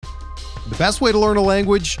The best way to learn a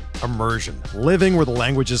language? Immersion. Living where the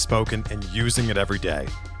language is spoken and using it every day.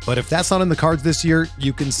 But if that's not in the cards this year,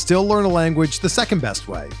 you can still learn a language the second best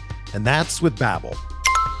way, and that's with Babbel.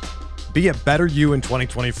 Be a better you in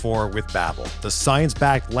 2024 with Babbel, the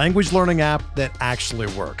science-backed language learning app that actually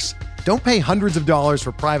works. Don't pay hundreds of dollars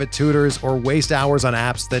for private tutors or waste hours on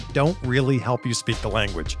apps that don't really help you speak the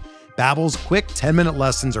language. Babbel's quick 10-minute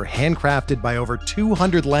lessons are handcrafted by over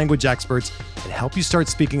 200 language experts and help you start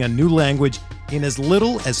speaking a new language in as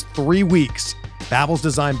little as 3 weeks. Babbel's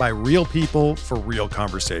designed by real people for real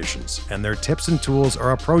conversations, and their tips and tools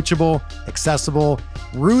are approachable, accessible,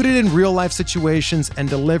 rooted in real-life situations, and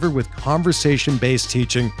delivered with conversation-based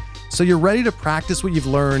teaching, so you're ready to practice what you've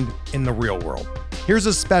learned in the real world. Here's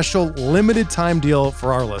a special limited-time deal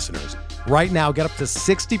for our listeners. Right now, get up to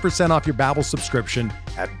 60% off your Babbel subscription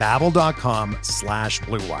at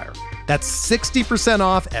babbel.com/BlueWire. That's 60%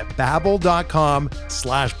 off at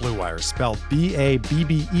babbel.com/BlueWire, spelled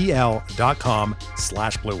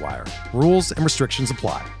BABBEL.com/BlueWire. Rules and restrictions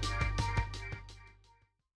apply.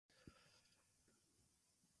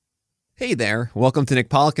 Hey there, welcome to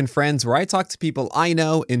Nick Pollock and Friends, where I talk to people I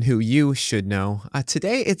know and who you should know.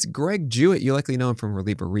 Today, it's Greg Jewett. You likely know him from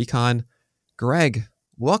Reliever Recon. Greg,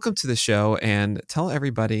 welcome to the show, and tell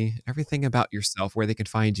everybody everything about yourself, where they can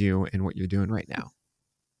find you, and what you're doing right now.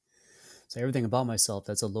 So everything about myself,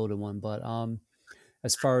 that's a loaded one. But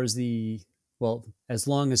as far as as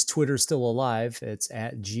long as Twitter's still alive, it's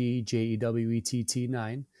at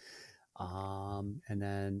GJEWETT9. And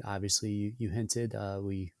then obviously you hinted,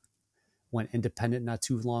 we went independent not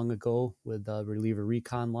too long ago with the Reliever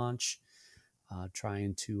Recon launch,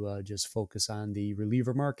 trying to just focus on the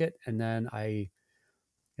reliever market. And then in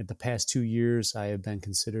the past 2 years, I have been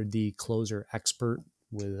considered the closer expert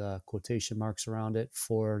with quotation marks around it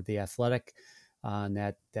for The Athletic. And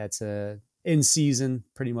that's in season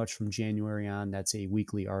pretty much from January on. That's a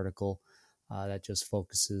weekly article that just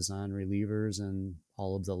focuses on relievers and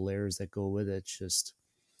all of the layers that go with it. It's just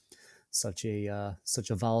such a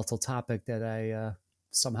volatile topic that I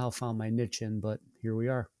somehow found my niche in, but here we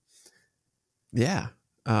are. Yeah.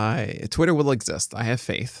 Twitter will exist. I have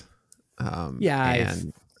faith. I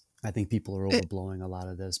think people are overblowing a lot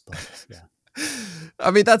of this, but yeah.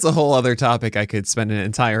 I mean, that's a whole other topic I could spend an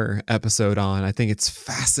entire episode on. I think it's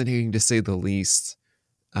fascinating to say the least.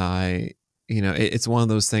 It's one of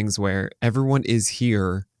those things where everyone is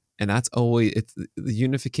here, and it's the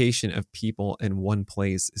unification of people in one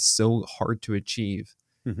place is so hard to achieve.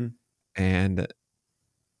 Mm-hmm. And,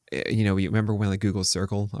 you remember when the Google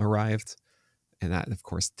Circle arrived, and that of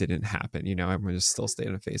course didn't happen. Everyone just still stayed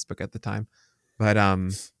on Facebook at the time, but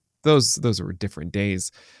those were different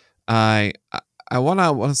days. I want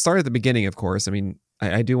to start at the beginning, of course. I mean,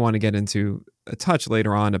 I do want to get into a touch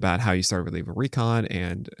later on about how you started Reliever Recon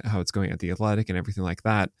and how it's going at The Athletic and everything like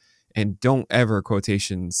that. And don't ever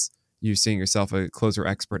quotations you seeing yourself a closer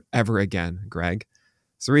expert ever again, Greg.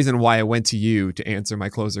 It's the reason why I went to you to answer my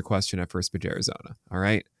closer question at First Pitch Arizona. All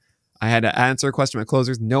right. I had to answer a question about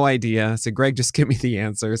closers, no idea. So Greg, just give me the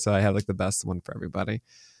answer. So I have the best one for everybody.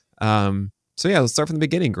 So yeah, let's start from the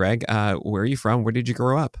beginning, Greg. Where are you from? Where did you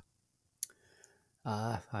grow up?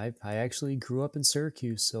 I actually grew up in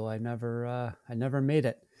Syracuse, so I never made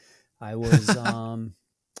it. I was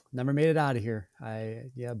never made it out of here.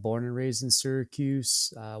 Born and raised in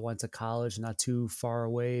Syracuse. Went to college not too far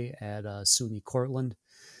away at SUNY Cortland.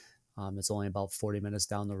 It's only about 40 minutes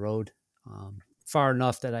down the road. Far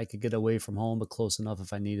enough that I could get away from home, but close enough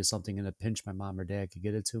if I needed something in a pinch, my mom or dad could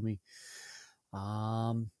get it to me.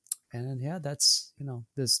 And yeah, that's,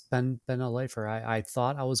 this been a lifer. I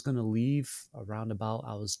thought I was going to leave around about,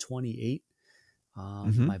 I was 28.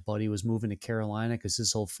 My buddy was moving to Carolina because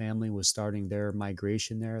his whole family was starting their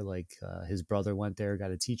migration there. His brother went there,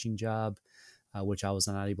 got a teaching job, which I was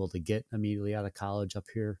not able to get immediately out of college up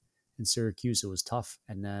here in Syracuse. It was tough.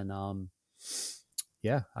 And then,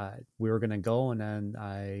 we were going to go, and then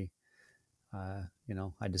I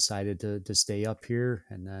decided to stay up here.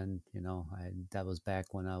 And then, that was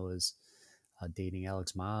back when I was dating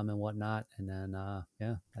Alex's mom and whatnot. And then,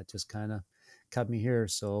 that just kind of kept me here.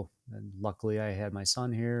 So and luckily I had my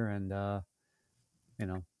son here and,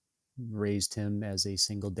 raised him as a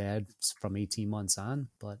single dad from 18 months on.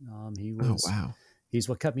 But he's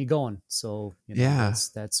what kept me going. So,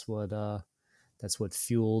 that's what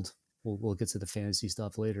fueled. We'll get to the fantasy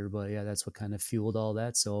stuff later, but yeah, that's what kind of fueled all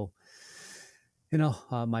that. So,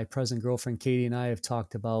 my present girlfriend, Katie, and I have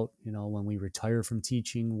talked about, when we retire from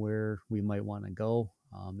teaching, where we might want to go.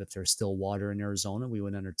 If there's still water in Arizona, we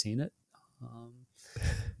would entertain it.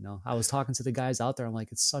 I was talking to the guys out there. I'm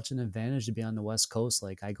like, it's such an advantage to be on the West Coast.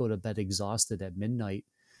 Like, I go to bed exhausted at midnight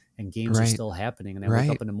and games are Right. still happening. And I wake Right.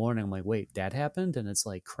 up in the morning, I'm like, wait, that happened? And it's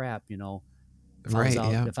like, crap, Right.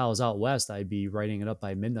 Yeah. if I was out west, I'd be writing it up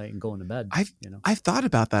by midnight and going to bed, I've thought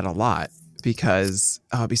about that a lot because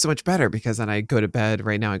it'd be so much better because then I go to bed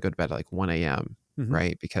right now. I go to bed at like 1 a.m. Mhm.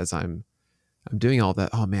 Right. Because I'm doing all that.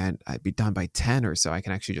 Oh man, I'd be done by 10 or so. I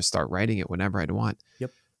can actually just start writing it whenever I'd want.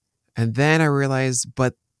 Yep. And then I realized,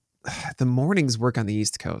 but the mornings work on the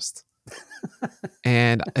East Coast.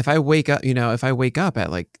 And if I wake up,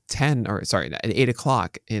 at like 10 or sorry, at 8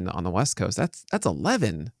 o'clock on the West Coast, that's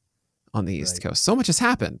 11 on the East Right. Coast. So much has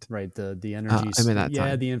happened. Right. The energy. I'm in that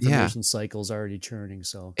time. The Yeah. information cycle's already churning.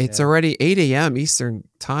 So It's yeah. already 8 a.m. Eastern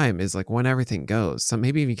time is like when everything goes. So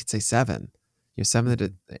maybe you could say 7. 7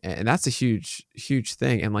 to, and that's a huge, huge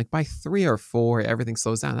thing. And like by 3 or 4, everything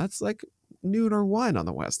slows down. That's like noon or 1 on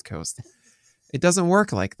the West Coast. It doesn't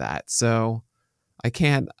work like that. So I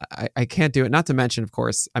can't do it. Not to mention, of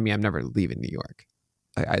course, I mean, I'm never leaving New York.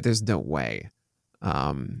 There's no way.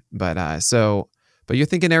 But you're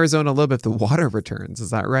thinking Arizona a little bit if the water returns. Is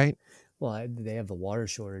that right? Well, they have the water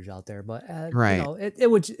shortage out there, but Right. it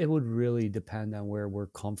would really depend on where we're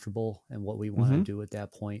comfortable and what we want to Mhm. do at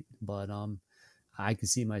that point. But I could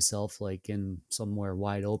see myself like in somewhere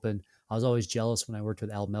wide open. I was always jealous when I worked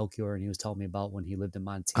with Al Melchior and he was telling me about when he lived in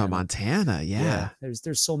Montana. Oh, Montana. Yeah.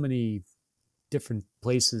 There's so many different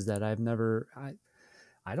places that I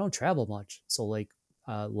don't travel much. So like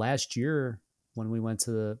last year when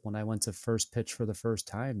I went to first pitch for the first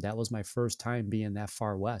time, that was my first time being that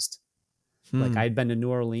far west. Like I'd been to New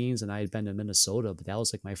Orleans and I had been to Minnesota, but that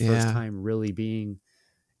was like my first time really being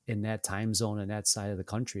in that time zone and that side of the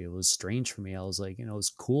country. It was strange for me. I was like, it was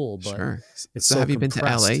cool, but Sure. it's So have you been to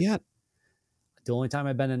LA yet? The only time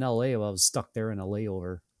I've been in LA, well, I was stuck there in a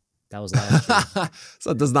layover. That was last year.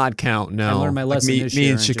 So it does not count. No. I learned my lesson this year.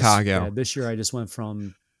 Me in Chicago. This year I just went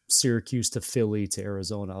from Syracuse to Philly to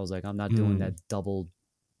Arizona. I was like, I'm not doing that double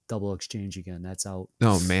exchange again. That's out.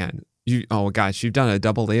 Oh man. Oh gosh, you've done a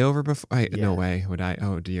double layover before? No way would I.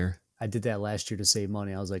 Oh dear. I did that last year to save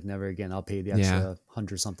money. I was like, never again. I'll pay the extra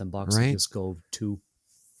 $100-something to just go 2.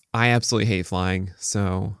 I absolutely hate flying.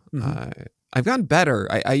 So I've gotten better.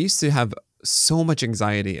 I used to have so much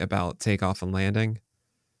anxiety about takeoff and landing.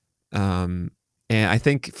 And I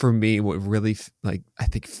think for me, what really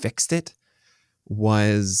fixed it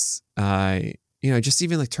was, just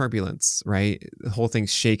even like turbulence, right? The whole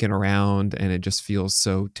thing's shaking around and it just feels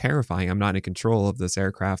so terrifying. I'm not in control of this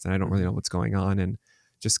aircraft and I don't really know what's going on and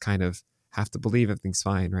just kind of have to believe everything's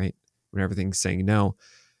fine, right? When everything's saying no.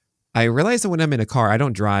 I realize that when I'm in a car, I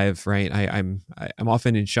don't drive, right? I'm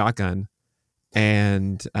often in shotgun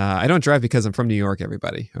and I don't drive because I'm from New York,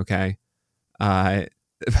 everybody, okay? But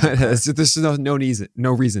there's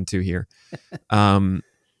no reason to here.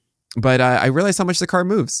 But I realize how much the car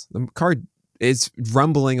moves. The car is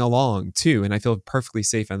rumbling along too, and I feel perfectly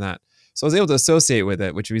safe in that. So I was able to associate with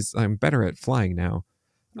it, which means I'm better at flying now.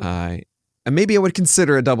 And maybe I would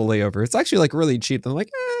consider a double layover. It's actually like really cheap. I'm like,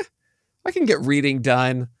 I can get reading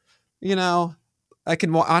done. I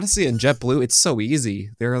can honestly in JetBlue, it's so easy.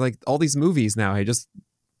 There are like all these movies now. I just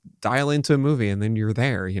dial into a movie and then you're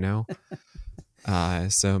there.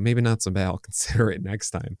 So maybe not so bad. I'll consider it next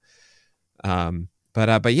time.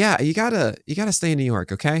 But yeah, you gotta stay in New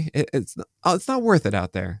York, okay? It's not worth it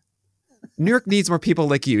out there. New York needs more people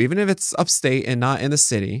like you, even if it's upstate and not in the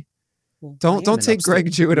city. Well, don't take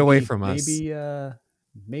Greg Jewett away from us.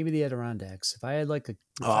 Maybe the Adirondacks. If I had like a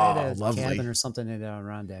lovely cabin or something in the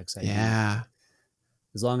Adirondacks,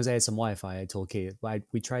 as long as I had some Wi-Fi. I told Kate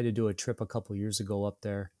we tried to do a trip a couple years ago up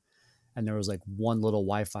there, and there was like one little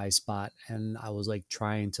Wi-Fi spot, and I was like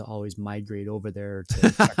trying to always migrate over there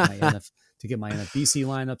to check to get my NFBC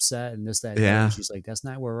lineup set and this, that. Yeah. And she's like, that's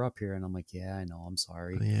not where we're up here. And I'm like, yeah, I know. I'm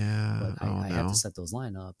sorry. Yeah. But I have to set those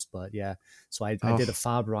lineups. But yeah, so I did a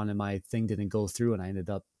fob run and my thing didn't go through. And I ended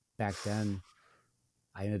up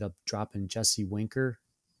dropping Jesse Winker,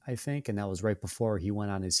 I think. And that was right before he went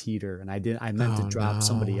on his heater. And I meant to drop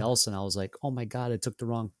somebody else. And I was like, oh my God, I took the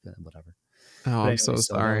wrong, whatever. Oh, anyway, I'm so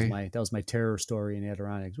sorry. That was my terror story in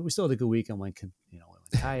Adirondacks. But we still had a good weekend. Went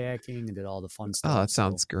kayaking and did all the fun stuff. Oh, that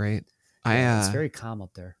sounds great. It's very calm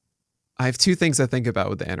up there. I have 2 things I think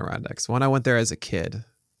about with the Adirondacks. One, I went there as a kid.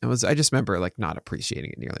 I just remember like not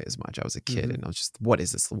appreciating it nearly as much. I was a kid and I was just, what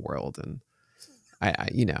is this world? And I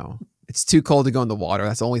it's too cold to go in the water.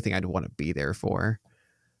 That's the only thing I'd want to be there for.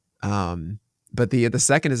 But the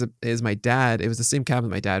second is my dad. It was the same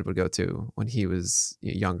cabin my dad would go to when he was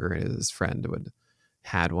younger, and his friend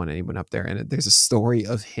had one, and he went up there. And there's a story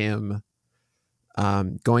of him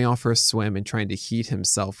going off for a swim and trying to heat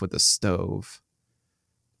himself with a stove.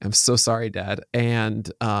 I'm so sorry, Dad.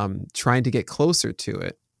 And trying to get closer to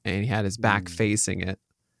it and he had his back facing it.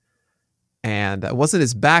 And it wasn't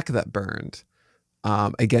his back that burned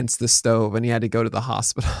against the stove, and he had to go to the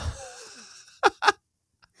hospital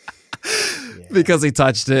because he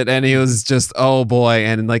touched it, and he was just, oh boy.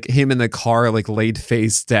 And like him in the car, like laid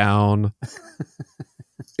face down.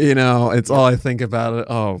 It's all I think about it.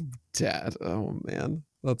 Oh, Dad. Oh man,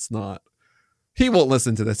 that's not. He won't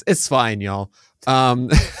listen to this. It's fine, y'all. But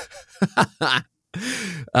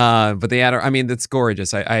they had, I mean, that's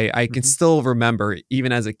gorgeous. I can still remember,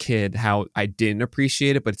 even as a kid, how I didn't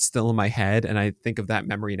appreciate it, but it's still in my head. And I think of that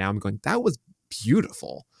memory now. I'm going, that was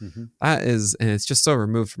beautiful. That is, and it's just so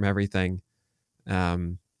removed from everything.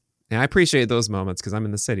 And I appreciate those moments because I'm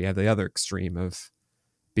in the city. I have the other extreme of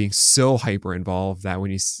being so hyper involved that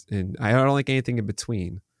and I don't like anything in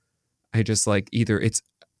between. I just like either it's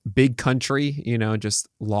big country, just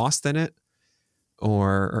lost in it,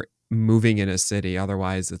 or moving in a city.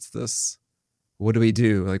 Otherwise it's this, what do we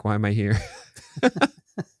do? Like, why am I here?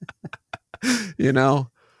 It's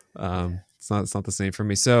not the same for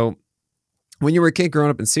me. So when you were a kid growing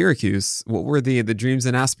up in Syracuse, what were the dreams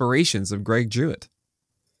and aspirations of Greg Jewett?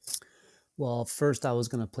 Well, first I was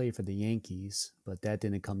going to play for the Yankees, but that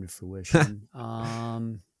didn't come to fruition.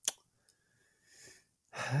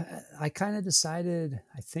 I kind of decided,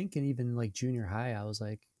 I think in even like junior high, I was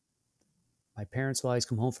like, my parents will always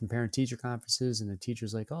come home from parent-teacher conferences, and the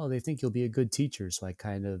teacher's like, oh, they think you'll be a good teacher. So I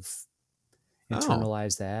kind of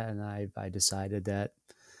internalized that, and I decided that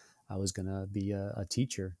I was going to be a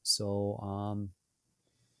teacher. So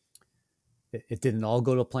it didn't all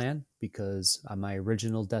go to plan, because on my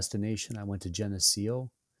original destination, I went to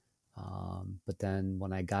Geneseo. But then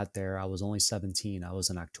when I got there, I was only 17. I was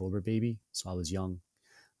an October baby, so I was young.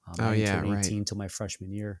 I turned 18 till my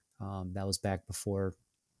freshman year. That was back before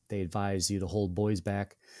they advised you to hold boys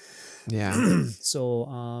back. Yeah.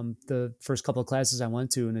 So the first couple of classes I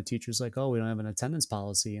went to, and the teacher's like, oh, we don't have an attendance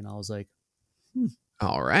policy. And I was like,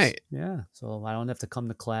 all right. Yeah. So I don't have to come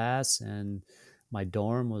to class. And my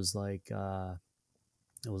dorm was like,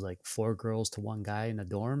 it was like 4 girls to 1 guy in a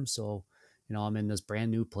dorm. So, I'm in this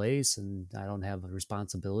brand new place and I don't have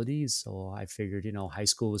responsibilities. So I figured, high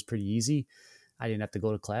school was pretty easy. I didn't have to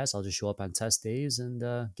go to class. I'll just show up on test days and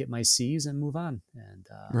get my C's and move on. And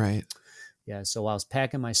right. Yeah. So I was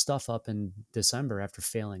packing my stuff up in December after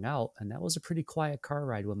failing out. And that was a pretty quiet car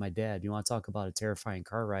ride with my dad. You want to talk about a terrifying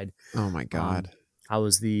car ride? Oh my God. I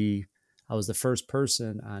was the first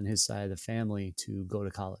person on his side of the family to go to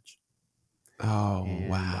college. Oh, and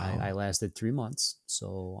wow. I lasted 3 months.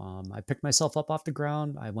 So I picked myself up off the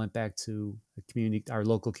ground. I went back to our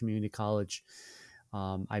local community college.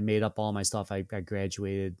 I made up all my stuff. I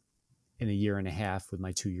graduated in a year and a half with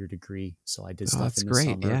my 2-year degree. So I did stuff in the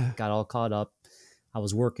summer, got all caught up. I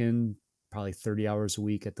was working probably 30 hours a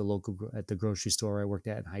week at the grocery store I worked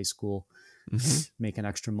at in high school, making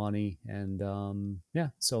extra money. And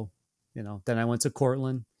so, then I went to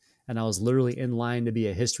Cortland, and I was literally in line to be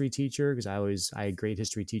a history teacher because I had great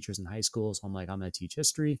history teachers in high school. So I'm like, I'm going to teach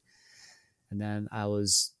history. And then I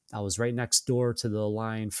was right next door to the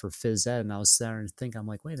line for phys ed, and I was starting to think, I'm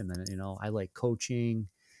like, wait a minute, I like coaching.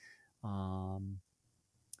 And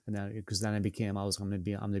then because then I'm going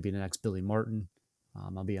to be the next Billy Martin.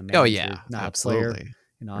 I'll be a manager, not absolutely. A player.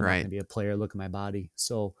 I'm not going to be a player. Look at my body.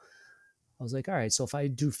 So I was like, all right, so if I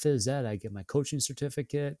do phys ed, I get my coaching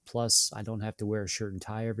certificate, plus I don't have to wear a shirt and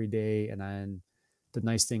tie every day. And then the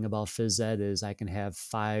nice thing about phys ed is I can have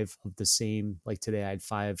 5 of the same, like today I had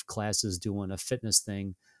 5 classes doing a fitness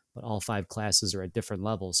thing, but all 5 classes are at different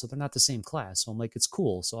levels. So they're not the same class. So I'm like, it's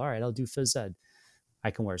cool. So, all right, I'll do phys ed. I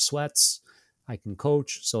can wear sweats. I can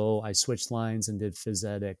coach. So I switched lines and did phys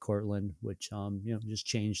ed at Cortland, which, just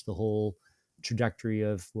changed the whole trajectory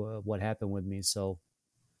of what happened with me. So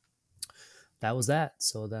that was that.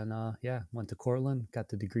 So then, went to Cortland, got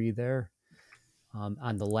the degree there.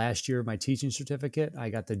 On the last year of my teaching certificate, I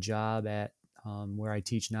got the job at where I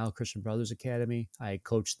teach now, Christian Brothers Academy. I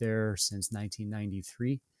coached there since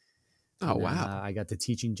 1993. Oh, wow. I got the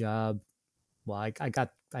teaching job. Well,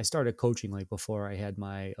 I started coaching like before I had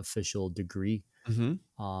my official degree.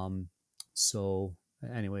 So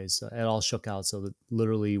anyways, it all shook out. So that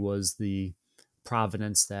literally was the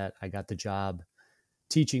providence that I got the job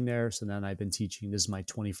teaching there. So then I've been teaching. This is my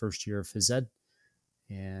 21st year of phys ed,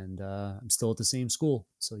 and I'm still at the same school.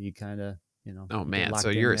 So you kind of, oh man, so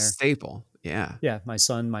you're a staple. Yeah. My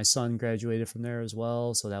son graduated from there as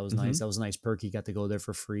well. So that was nice. That was a nice perk. He got to go there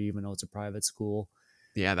for free, even though it's a private school.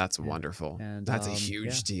 Yeah, that's wonderful. And that's a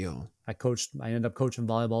huge deal. I ended up coaching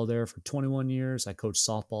volleyball there for 21 years. I coached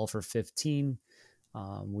softball for 15.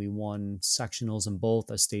 We won sectionals in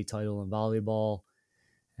both, a state title in volleyball.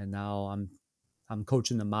 And now I'm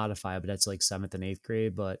coaching the modified, but that's like 7th and 8th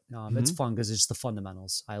grade. But it's fun because it's the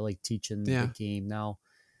fundamentals. I like teaching the game now.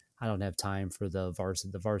 I don't have time for the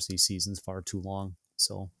varsity. The varsity season's far too long.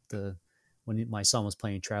 So when my son was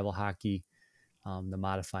playing travel hockey, the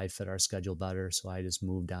modified fit our schedule better. So I just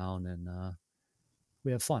moved down and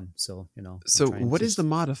we have fun. So, So what is the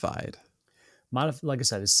modified? Like I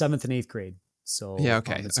said, it's 7th and 8th grade. So yeah,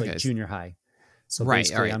 okay. It's like junior high. So right,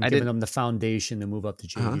 basically right. I'm giving them the foundation to move up to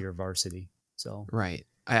JV or varsity. So right.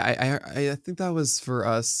 I think that was for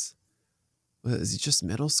us. Was it just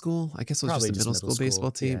middle school? I guess it was Probably just a middle school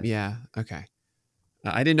baseball team. Yeah. Okay.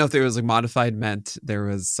 I didn't know if there was like modified meant there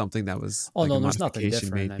was something that was. Oh, like no, a there's nothing modification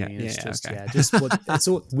different. made. I mean, it's just, okay. just that's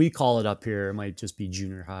what we call it up here. It might just be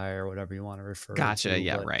junior high or whatever you want to refer Gotcha. to.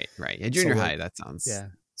 Yeah. Right. Yeah. Junior high. That sounds. Yeah.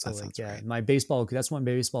 So that sounds right. My baseball, that's when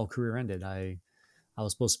my baseball career ended. I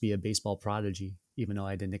was supposed to be a baseball prodigy, even though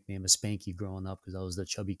I had a nickname of Spanky growing up because I was the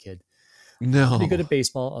chubby kid. No. Pretty good at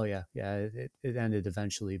baseball. Oh yeah. Yeah. It ended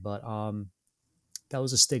eventually, but that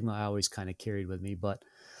was a stigma I always kind of carried with me. But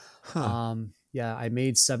yeah, I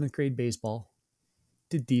made 7th grade baseball,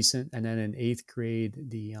 did decent, and then in 8th grade,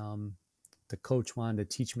 the coach wanted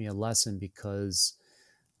to teach me a lesson because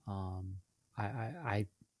I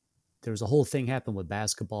there was a whole thing happened with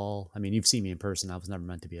basketball. I mean, you've seen me in person. I was never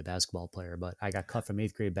meant to be a basketball player, but I got cut from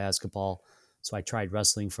 8th grade basketball, so I tried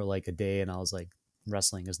wrestling for like a day, and I was like,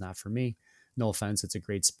 wrestling is not for me. No offense, it's a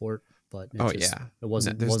great sport, but it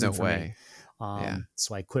wasn't. There's wasn't no for way. me.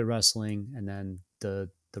 So I quit wrestling, and then the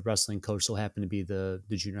wrestling coach so happened to be the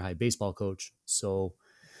junior high baseball coach. So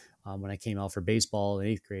when I came out for baseball in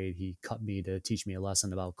 8th grade, he cut me to teach me a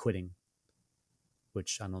lesson about quitting,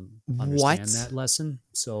 which I don't understand that lesson.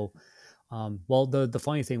 So, well, the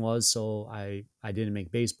funny thing was, so I didn't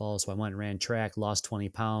make baseball. So I went and ran track, lost 20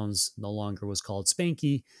 pounds, no longer was called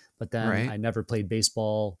Spanky, but then I never played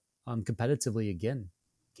baseball competitively again.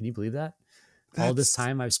 Can you believe that? All this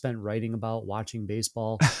time I've spent writing about watching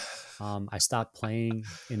baseball. I stopped playing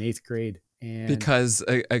in 8th grade, and because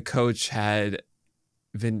a coach had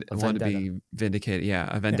wanted to be vindicated. Yeah,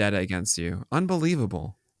 a vendetta against you.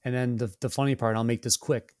 Unbelievable. And then the funny part, I'll make this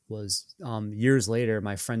quick, was years later,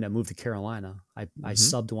 my friend that moved to Carolina, I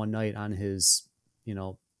subbed one night on his,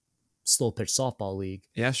 slow pitch softball league.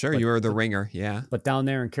 Yeah, sure. You were the ringer. Yeah. But down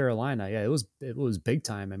there in Carolina, yeah, it was big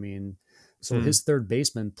time. I mean, so his third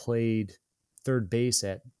baseman played third base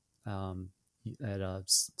at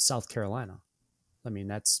South Carolina. I mean,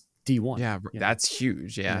 that's D1. Yeah, that's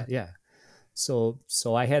huge. Yeah. Yeah. So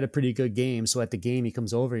I had a pretty good game. So at the game, he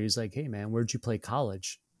comes over. He's like, "Hey, man, where'd you play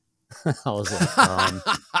college?" I was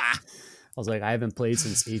like, I haven't played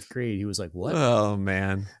since 8th grade. He was like, "What?" Oh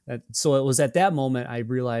man. So it was at that moment I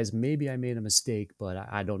realized maybe I made a mistake, but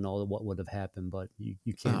I don't know what would have happened. But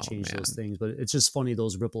you can't change those things. But it's just funny,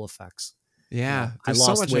 those ripple effects. Yeah. I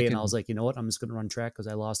lost weight and I was like, you know what? I'm just going to run track because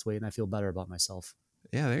I lost weight and I feel better about myself.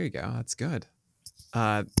 Yeah, there you go. That's good.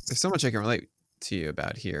 There's so much I can relate to you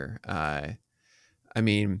about here. I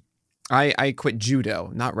mean, I quit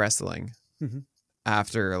judo, not wrestling,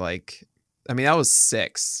 after I was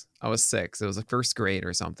 6. It was like 1st grade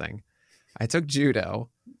or something. I took judo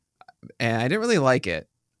and I didn't really like it,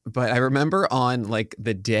 but I remember on like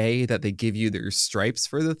the day that they give you their stripes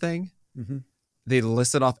for the thing, they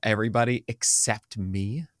listed off everybody except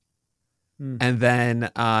me. And then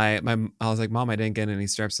I was like, "Mom, I didn't get any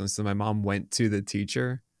stripes." And so my mom went to the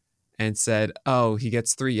teacher and said, "Oh, he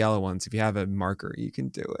gets 3 yellow ones. If you have a marker, you can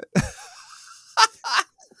do it."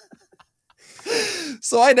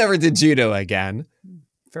 So I never did judo again.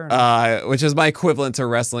 Fair enough. Which is my equivalent to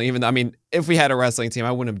wrestling. Even though, I mean, if we had a wrestling team,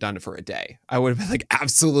 I wouldn't have done it for a day. I would have been like,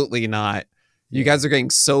 absolutely not. You guys are getting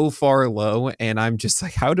so far low, and I'm just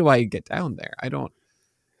like, how do I get down there? I don't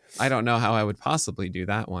know how I would possibly do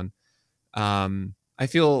that one. I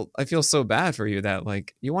feel so bad for you that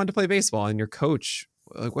like you wanted to play baseball and your coach,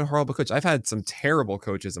 like what a horrible coach. I've had some terrible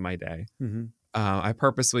coaches in my day. I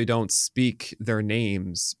purposely don't speak their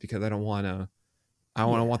names because I don't want to. I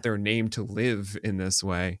want their name to live in this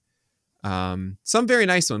way. Some very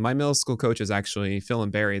nice one. My middle school coaches, actually, Phil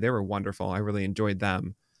and Barry, they were wonderful. I really enjoyed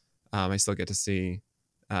them. I still get to see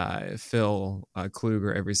Phil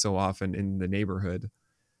Kluger every so often in the neighborhood.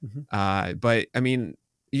 But I mean,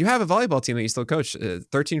 you have a volleyball team that you still coach,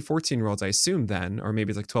 13, 14-year-olds, I assume then, or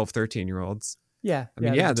maybe it's like 12, 13-year-olds. Yeah. I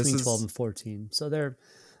mean, between 12 and 14. So they're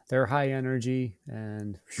high energy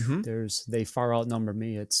and they far outnumber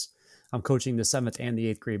me. I'm coaching the 7th and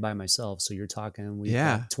the 8th grade by myself. So you're talking, we've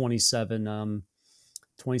got 27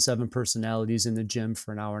 personalities in the gym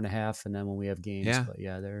for an hour and a half. And then when we have games, but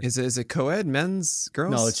is it co-ed, men's,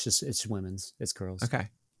 girls? No, it's women's, it's girls. Okay.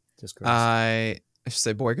 Just girls. I should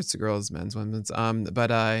say boys, girls, men's, women's.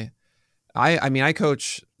 But I mean, I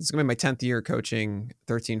coach. It's gonna be my 10th year coaching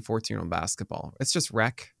 13, 14-year-old basketball. It's just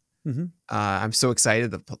rec. Mm-hmm. I'm so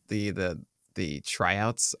excited. The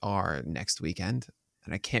tryouts are next weekend,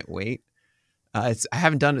 and I can't wait. I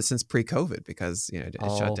haven't done it since pre-COVID because it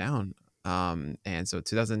shut down. And so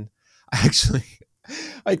 2000,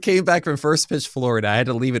 I came back from First Pitch, Florida. I had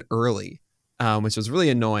to leave it early, which was really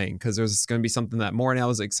annoying because there was going to be something that morning. I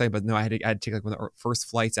was excited, but no, I had to take like one of the first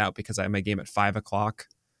flights out because I had my game at 5:00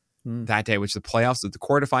 that day, which is the playoffs, the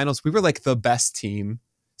quarterfinals. We were like the best team,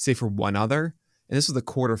 save for one other. And this was the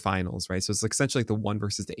quarterfinals, right? So it's like essentially like the 1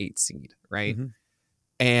 versus the 8 seed, right? Mm-hmm.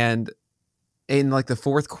 And in like the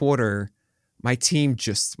fourth quarter, my team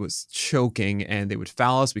just was choking and they would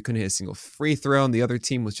foul us. We couldn't hit a single free throw. And the other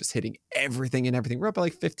team was just hitting everything. We're up by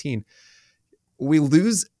like 15. We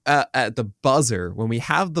lose at the buzzer. When we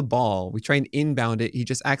have the ball, we try and inbound it. He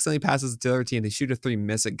just accidentally passes it to the other team. They shoot a 3,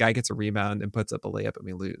 miss it. Guy gets a rebound and puts up a layup and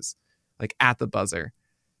we lose like at the buzzer.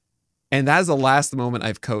 And that is the last moment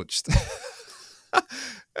I've coached.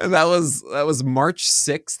 And that was March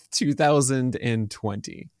 6th,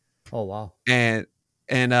 2020. Oh, wow. And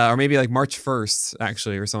or maybe like March 1st,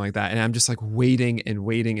 actually, or something like that. And I'm just like waiting and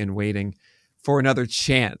waiting and waiting for another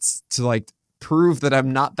chance to like prove that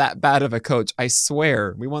I'm not that bad of a coach. I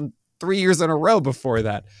swear we won 3 years in a row before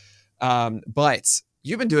that. But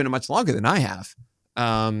you've been doing it much longer than I have.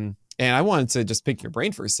 And I wanted to just pick your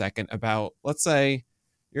brain for a second about, let's say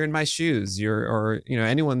you're in my shoes, or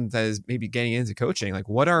anyone that is maybe getting into coaching, like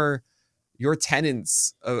what are your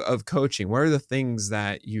tenets of coaching? What are the things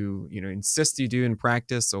that you insist you do in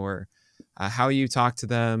practice, or how you talk to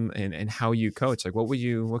them and how you coach? Like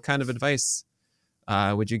what kind of advice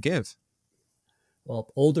would you give?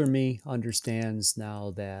 Well, older me understands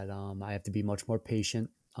now that I have to be much more patient.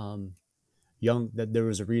 Young, that there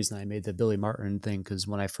was a reason I made the Billy Martin thing, because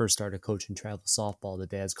when I first started coaching travel softball, the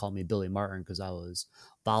dads called me Billy Martin because I was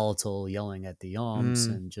volatile, yelling at the umps,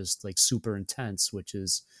 and just like super intense, which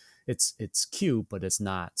is it's cute, but it's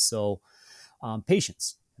not. So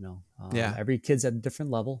patience, Yeah. every kid's at a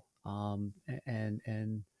different level,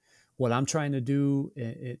 and what I'm trying to do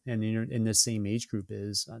in the same age group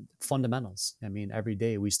is fundamentals. I mean, every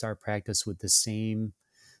day we start practice with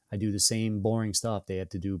I do the same boring stuff. They have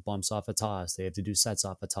to do bumps off a toss. They have to do sets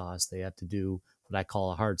off a toss. They have to do what I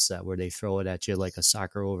call a hard set, where they throw it at you like a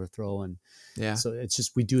soccer overthrow. And Yeah. so it's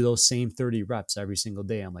just, we do those same 30 reps every single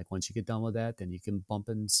day. I'm like, once you get done with that, then you can bump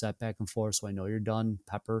and set back and forth. So I know you're done,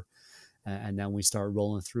 pepper. And then we start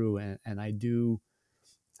rolling through, and I do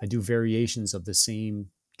variations of the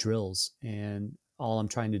same drills. And all I'm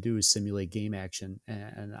trying to do is simulate game action.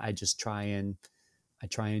 And I just try and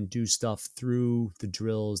do stuff through the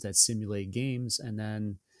drills that simulate games. And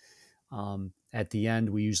then at the end,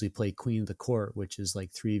 we usually play Queen of the Court, which is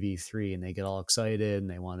like 3v3, and they get all excited and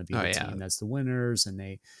they want to be the team that's the winners, and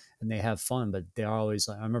they have fun. But they're always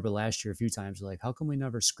like, I remember last year a few times, like, how come we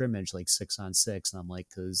never scrimmage like 6-on-6? And I'm like,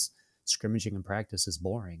 because scrimmaging in practice is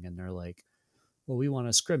boring. And they're like, well, we want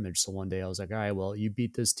to scrimmage. So one day I was like, all right, well, you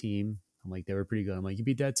beat this team. I'm like, they were pretty good. I'm like, you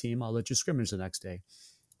beat that team, I'll let you scrimmage the next day.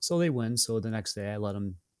 So they win. So the next day I let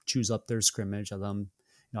them choose up their scrimmage. I let them,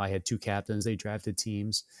 I had 2 captains. They drafted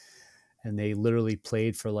teams, and they literally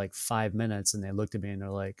played for like 5 minutes, and they looked at me and they're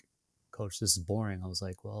like, Coach, this is boring. I was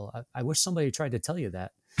like, well, I wish somebody tried to tell you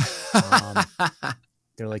that.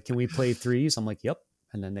 They're like, can we play threes? I'm like, yep.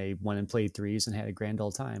 And then they went and played threes and had a grand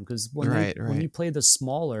old time. Because when you play the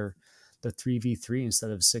 3v3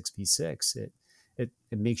 instead of 6v6, it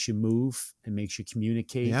makes you move, it makes you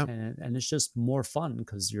communicate, Yep. and it's just more fun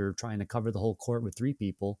because you're trying to cover the whole court with 3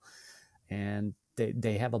 people, and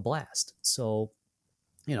they have a blast. So,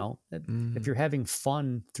 if you're having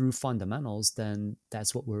fun through fundamentals, then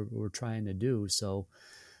that's what we're trying to do. So,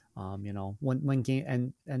 when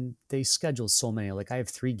game and they schedule so many, like I have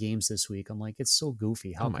 3 games this week. I'm like, it's so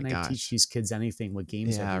goofy. How can I teach these kids anything with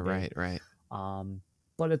games every day? Right.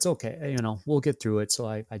 But it's okay. We'll get through it. So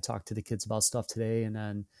I talked to the kids about stuff today, and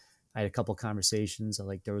then I had a couple of conversations.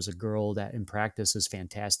 Like, there was a girl that in practice is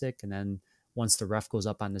fantastic, and then once the ref goes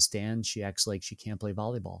up on the stand, she acts like she can't play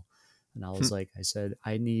volleyball. And I was like, I said,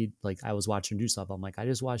 I was watching her do stuff. I'm like, I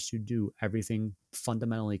just watched you do everything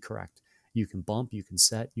fundamentally correct. You can bump, you can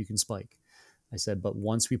set, you can spike. I said, but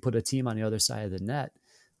once we put a team on the other side of the net,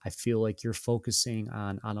 I feel like you're focusing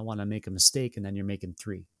on, I don't want to make a mistake, and then you're making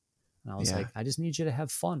 3. And I was like, I just need you to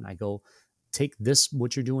have fun. I go, take this,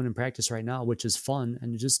 what you're doing in practice right now, which is fun,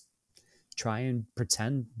 and just try and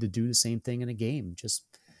pretend to do the same thing in a game. Just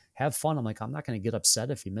have fun. I'm like, I'm not going to get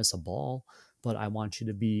upset if you miss a ball, but I want you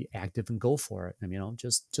to be active and go for it. And,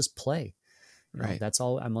 just play. Right. That's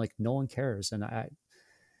all. I'm like, no one cares. And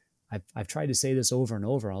I've tried to say this over and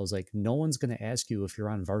over. I was like, no one's going to ask you if you're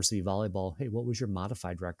on varsity volleyball, hey, what was your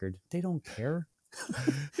modified record? They don't care.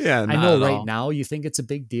 Yeah, I not know at right all. now you think it's a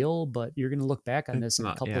big deal, but you're going to look back on It's this in a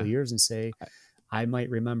not, couple yeah. of years and say, I might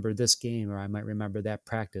remember this game, or I might remember that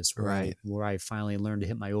practice Right. where I finally learned to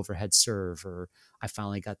hit my overhead serve, or I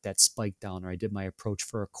finally got that spike down, or I did my approach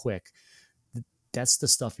for a quick. That's the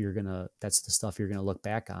stuff you're gonna look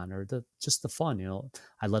back on, or just the fun.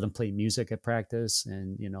 I let them play music at practice,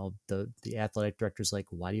 and the athletic director's like,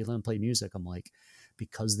 why do you let them play music? I'm like,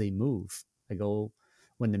 because they move. I go,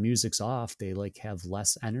 when the music's off, they like have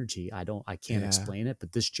less energy. I can't Yeah. explain it,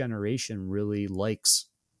 but this generation really likes,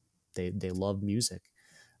 they love music.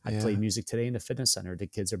 I Yeah. played music today in the fitness center. The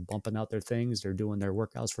kids are bumping out their things. They're doing their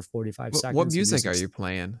workouts for 45 seconds. What music are you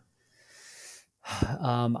playing?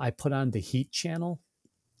 I put on the Heat channel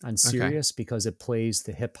on Sirius because it plays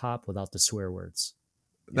the hip hop without the swear words.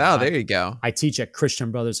 There you go. I teach at Christian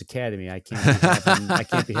Brothers Academy. I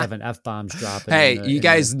can't be having F-bombs dropping. Hey, you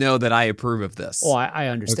guys know that I approve of this. Oh, I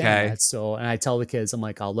understand that. So, and I tell the kids, I'm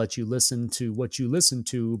like, I'll let you listen to what you listen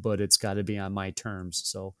to, but it's got to be on my terms.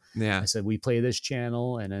 So yeah, I said, we play this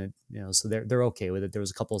channel, and so they're okay with it. There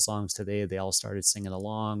was a couple of songs today. They all started singing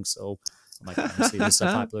along. So I'm like, obviously this is a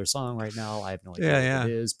popular song right now. I have no idea what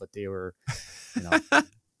it is, but they were,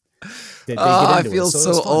 I feel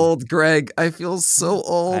so old, Greg. I feel so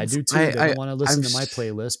old. I do too. They don't want to listen to my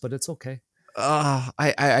playlist, but it's okay.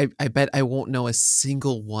 I bet I won't know a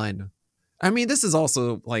single one. I mean, this is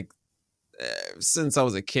also like, since I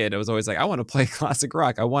was a kid, I was always like, I want to play classic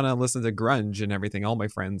rock. I want to listen to grunge and everything. All my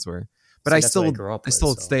friends were, but I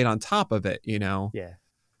still stayed on top of it, Yeah.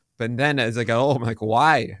 But then as I go, I'm like,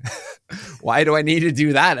 why? Why do I need to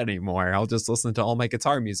do that anymore? I'll just listen to all my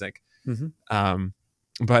guitar music. Mm-hmm.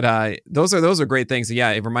 But those are great things. So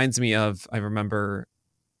yeah, it reminds me of, I remember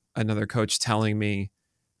another coach telling me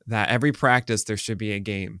that every practice there should be a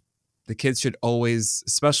game. The kids should always,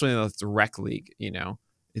 especially in the rec league,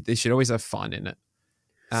 they should always have fun in it.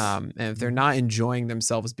 And if they're not enjoying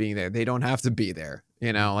themselves being there, they don't have to be there.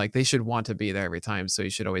 Like they should want to be there every time. So you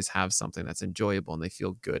should always have something that's enjoyable and they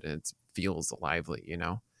feel good and it feels lively,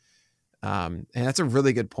 and that's a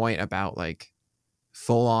really good point about like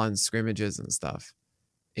full on scrimmages and stuff.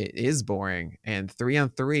 It is boring, and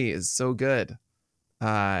 3-on-3 is so good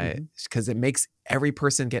because it makes every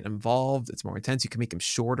person get involved. It's more intense. You can make them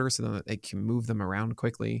shorter so that they can move them around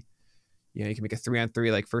quickly. You can make a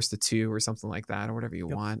 3-on-3 like 1st to 2 or something like that, or whatever you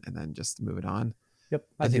want, and then just move it on. Yep,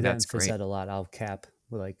 I think that's great. A lot. I'll cap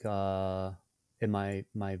like in my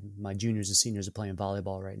juniors and seniors are playing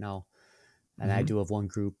volleyball right now, and I do have one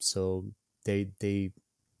group, so they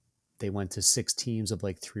went to 6 teams of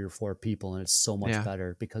like 3 or 4 people, and it's so much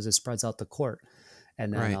better because it spreads out the court.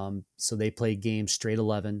 And then so they play games straight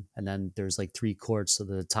 11, and then there's like 3 courts. So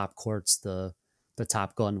the top court's the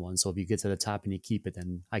top gun one. So if you get to the top and you keep it,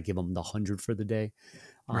 then I give them the 100 for the day.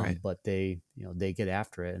 But they get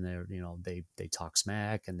after it, and they're they talk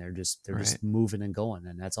smack, and they're just moving and going,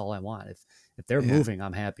 and that's all I want. If they're moving,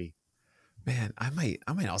 I'm happy. Man, I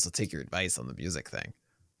might also take your advice on the music thing.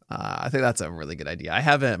 I think that's a really good idea. I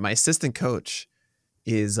have my assistant coach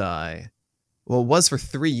is was for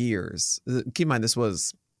 3 years. Keep in mind, this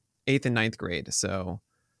was 8th and 9th grade. So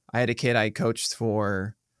I had a kid I coached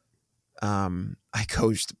for. I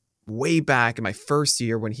coached way back in my first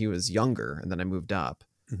year when he was younger, and then I moved up,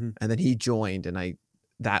 and then he joined, and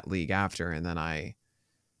that league after, and then I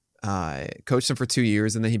coached him for 2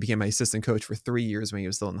 years, and then he became my assistant coach for 3 years when he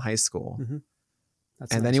was still in high school,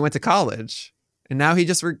 and then he went to college. And now he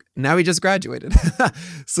just graduated.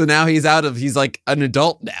 So now he's like an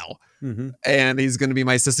adult now. And he's going to be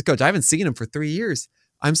my assistant coach. I haven't seen him for 3 years.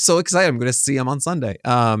 I'm so excited. I'm going to see him on Sunday.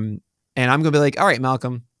 And I'm going to be like, all right,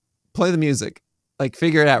 Malcolm, play the music. Like,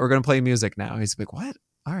 figure it out. We're going to play music now. He's like, what?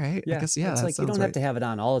 All right. Yeah. I guess, it's like, you don't have to have it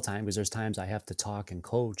on all the time, because there's times I have to talk and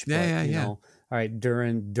coach. But, all right,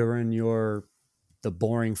 during the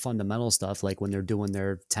boring fundamental stuff, like when they're doing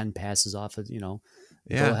their 10 passes off of, go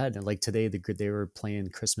ahead. And like today, they were playing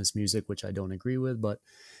Christmas music, which I don't agree with, but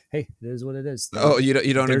hey, it is what it is.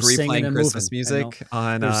 You don't agree playing Christmas music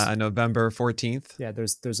on November 14th? Yeah,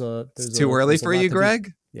 there's too early for you,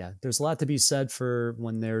 Greg? There's a lot to be said for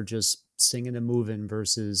when they're just singing and moving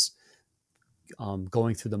versus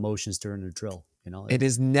going through the motions during the drill. It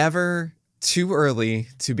is never too early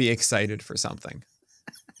to be excited for something.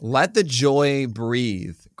 Let the joy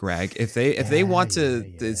breathe, Greg. If they want to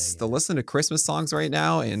listen to Christmas songs right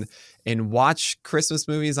now and watch Christmas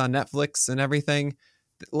movies on Netflix and everything,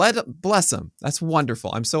 bless them. That's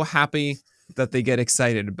wonderful. I'm so happy that they get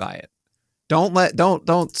excited by it.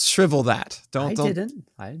 Don't shrivel that. I Don't. didn't.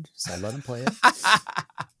 I let him play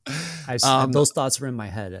it. Those thoughts were in my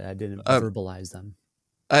head. I didn't verbalize them.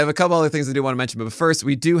 I have a couple other things I do want to mention, but first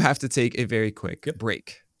we do have to take a very quick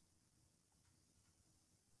break.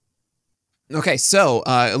 Okay, so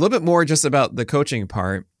a little bit more just about the coaching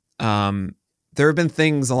part. There have been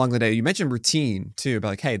things along the day. You mentioned routine too, about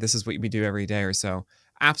like, hey, this is what we do every day or so.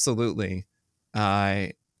 Absolutely.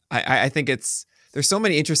 I think there's so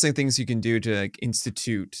many interesting things you can do to like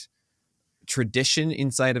institute tradition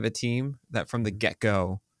inside of a team that from the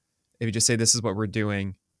get-go, if you just say this is what we're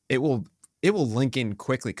doing, it will link in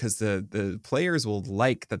quickly because the players will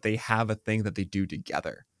like that they have a thing that they do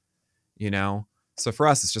together, you know? So for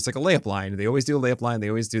us, it's just like a layup line. They always do a layup line. They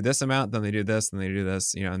always do this amount, then they do this, then they do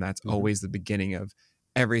this, you know, and that's always the beginning of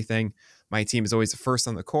everything. My team is always the first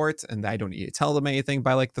on the court, and I don't need to tell them anything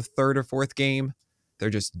by like the third or fourth game. They're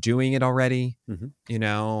just doing it already, you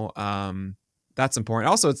know. That's important.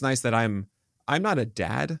 Also, it's nice that I'm not a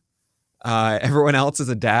dad. Everyone else is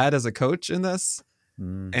a dad as a coach in this.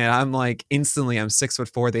 And I'm like, instantly, I'm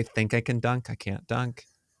 6'4". They think I can dunk. I can't dunk.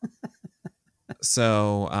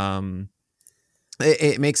 So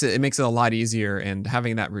it makes it a lot easier, and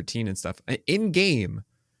having that routine and stuff in game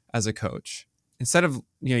as a coach, instead of,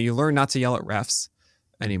 you know, you learn not to yell at refs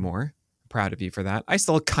anymore. I'm proud of you for that. I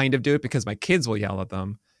still kind of do it because my kids will yell at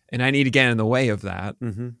them, and I need to get in the way of that.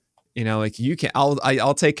 You know, like you can,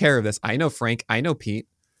 I'll take care of this. I know Frank. I know Pete.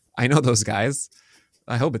 I know those guys.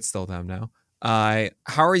 I hope it's still them now.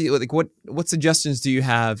 How are you? Like, what suggestions do you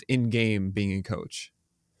have in game being a coach?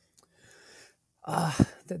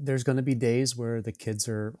 There's going to be days where the kids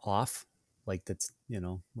are off, like that's, you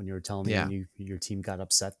know, when you were telling me when your team got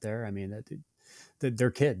upset there. I mean,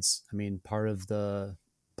 they're kids. I mean, part of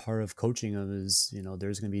coaching them is, you know,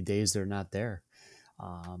 there's going to be days they're not there,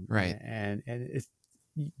 right? And if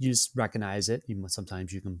you just recognize it,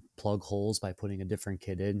 sometimes you can plug holes by putting a different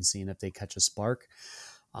kid in and seeing if they catch a spark.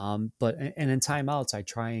 But in timeouts, I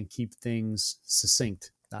try and keep things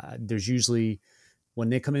succinct. There's usually, when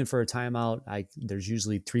they come in for a timeout, there's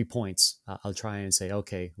usually 3 points. I'll try and say,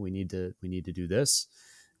 okay, we need to do this.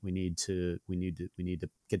 We need to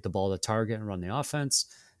get the ball to target and run the offense,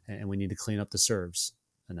 and we need to clean up the serves.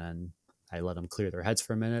 And then I let them clear their heads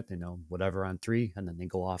for a minute, you know, whatever on 3, and then they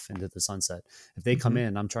go off into the sunset. If they come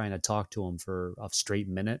in, I'm trying to talk to them for a straight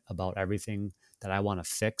minute about everything that I want to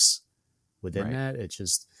fix within that. It's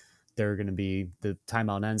just, they're going to be, the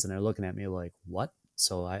timeout ends and they're looking at me like, what?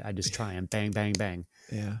 So I just try and bang, bang, bang.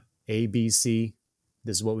 Yeah. A, B, C.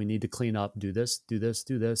 This is what we need to clean up. Do this, do this,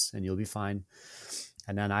 do this, and you'll be fine.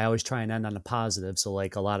 And then I always try and end on a positive. So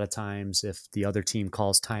like a lot of times if the other team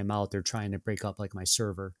calls timeout, they're trying to break up like my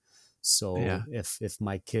server. So if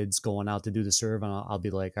my kid's going out to do the serve, and I'll be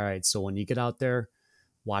like, all right, so when you get out there,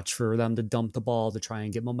 watch for them to dump the ball to try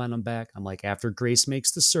and get momentum back. I'm like, after Grace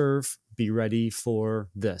makes the serve, be ready for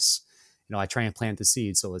this. You know, I try and plant the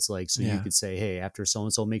seed. So it's like, so you could say, hey, after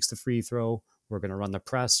so-and-so makes the free throw, we're going to run the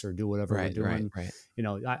press or do whatever we're doing. Right. You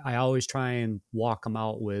know, I always try and walk them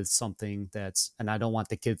out with something and I don't want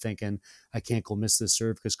the kid thinking I can't go miss this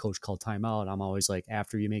serve because coach called timeout. I'm always like,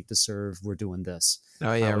 after you make the serve, we're doing this.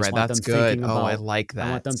 Oh yeah, right. That's good. I like that.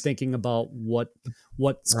 I want them thinking about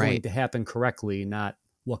what's going to happen correctly, not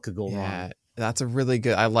what could go wrong. That's a really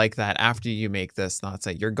good, I like that. After you make this, not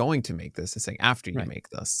say you're going to make this, it's saying after you make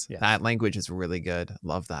this. Yeah. That language is really good.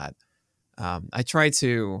 Love that. I try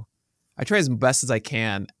as best as I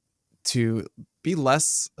can to be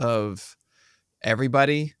less of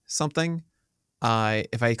everybody something.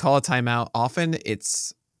 If I call a timeout, often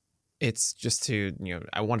it's just to, you know,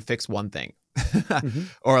 I want to fix one thing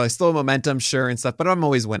or I still have momentum, sure, and stuff, but I'm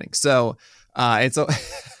always winning. So it's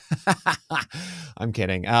I'm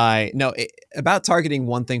kidding. About targeting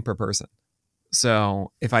one thing per person.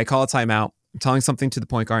 So if I call a timeout, I'm telling something to the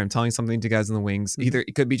point guard, I'm telling something to guys in the wings. Either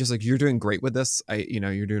it could be just like, you're doing great with this.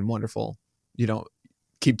 You're doing wonderful. You don't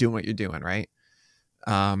keep doing what you're doing. Right.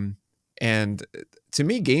 And to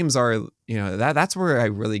me, games are, you know, that's where I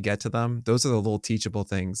really get to them. Those are the little teachable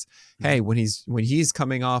things. Hey, when he's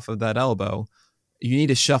coming off of that elbow, you need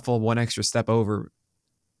to shuffle one extra step over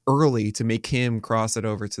early to make him cross it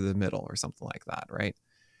over to the middle or something like that. Right.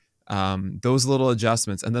 Those little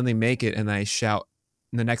adjustments, and then they make it, and I shout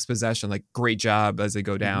in the next possession, like, great job, as they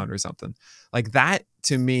go down or something like that.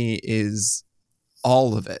 To me is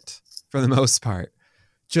all of it for the most part.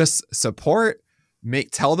 Just support,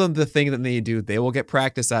 tell them the thing that they do. They will get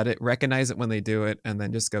practice at it, recognize it when they do it, and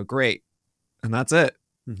then just go great. And that's it.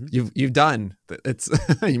 You've done. It's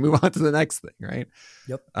you move on to the next thing, right?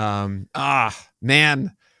 Yep.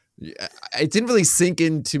 Man, It didn't really sink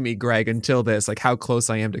into me, Greg, until this, like how close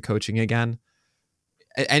I am to coaching again.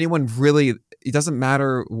 Anyone really, it doesn't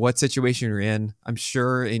matter what situation you're in. I'm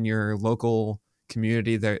sure in your local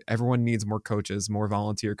community that everyone needs more coaches, more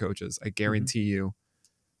volunteer coaches. I guarantee you.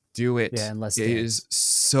 Do it. Yeah, unless it is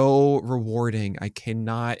so rewarding. I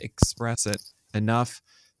cannot express it enough.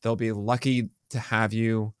 They'll be lucky to have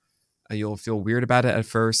you. You'll feel weird about it at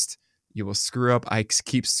first. You will screw up. I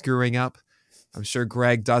keep screwing up. I'm sure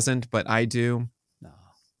Greg doesn't, but I do. No.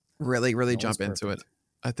 Really, really No one's jump into it. perfect.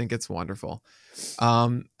 I think it's wonderful.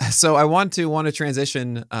 So I want to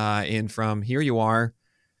transition in from here. You are.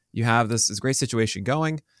 You have this great situation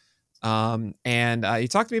going. And you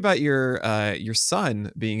talked to me about your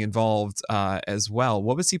son being involved as well.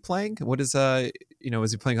 What was he playing? What is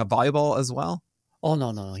was he playing a volleyball as well? Oh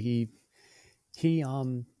no. He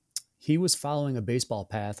was following a baseball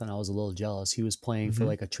path, and I was a little jealous. He was playing for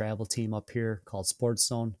like a travel team up here called Sports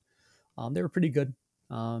Zone. They were pretty good.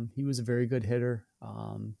 He was a very good hitter.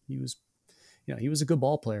 He was a good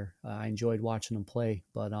ball player. I enjoyed watching him play.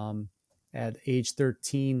 But at age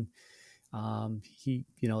 13,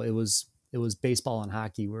 it was baseball and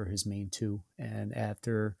hockey were his main two. And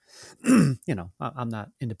after, I'm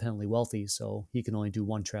not independently wealthy, so he can only do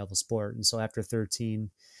one travel sport. And so after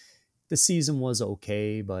 13, the season was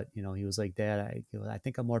okay, but he was like, Dad, I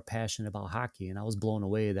think I'm more passionate about hockey. And I was blown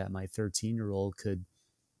away that my 13-year-old could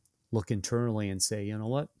look internally and say, you know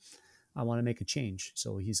what, I want to make a change.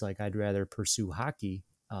 So he's like, I'd rather pursue hockey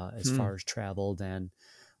as far as travel than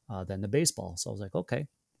the baseball. So I was like, okay.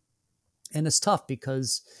 And it's tough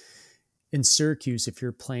because in Syracuse, if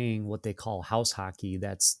you're playing what they call house hockey,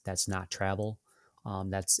 that's not travel.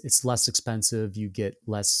 It's less expensive. You get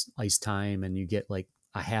less ice time, and you get like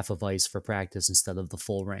a half of ice for practice instead of the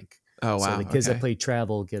full rink. Oh, wow. So the kids that play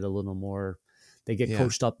travel get a little more, they get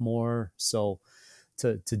coached up more. So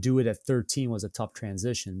to do it at 13 was a tough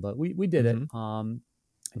transition, but we did it. And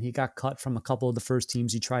he got cut from a couple of the first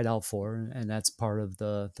teams he tried out for, and that's part of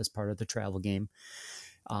the travel game.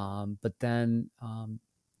 But then,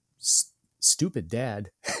 stupid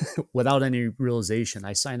dad, without any realization,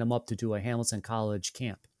 I signed him up to do a Hamilton College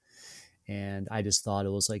camp. And I just thought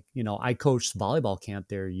it was like, I coached volleyball camp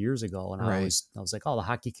there years ago, and I was like, oh, the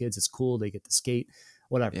hockey kids, it's cool. They get to skate,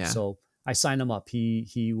 whatever. Yeah. So I signed him up.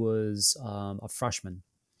 He was a freshman.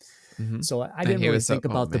 So I didn't really think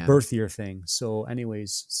about the birth year thing. So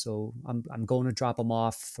anyways, I'm going to drop him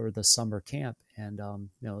off for the summer camp, and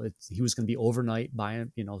he was going to be overnight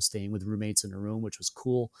staying with roommates in a room, which was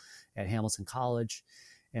cool at Hamilton College.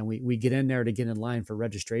 And we get in there to get in line for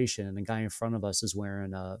registration, and the guy in front of us is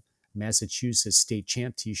wearing a Massachusetts state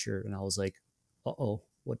champ t-shirt, and I was like, uh-oh,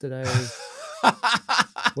 what did I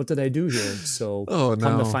do here? So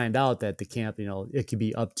come to find out that the camp, it could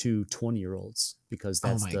be up to 20-year-olds because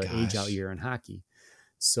that's the age out year in hockey.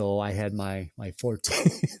 So I had my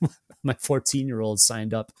 14-year-old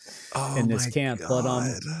signed up in this camp,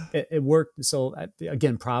 but it worked. So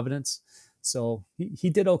again, Providence. So he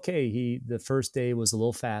did okay. The first day was a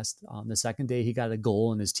little fast. The second day he got a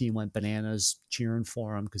goal, and his team went bananas cheering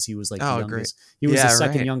for him because he was like the youngest. Great. He was the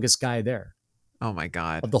second youngest guy there. Oh my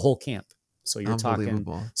God. Of the whole camp. So you're talking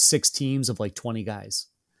 6 teams of like 20 guys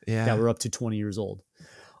that were up to 20 years old.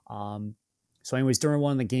 So anyways, during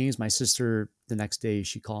one of the games, my sister, the next day,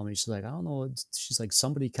 she called me. She's like, I don't know. She's like,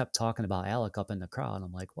 somebody kept talking about Alec up in the crowd.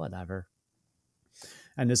 I'm like, whatever.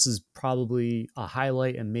 And this is probably a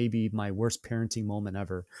highlight and maybe my worst parenting moment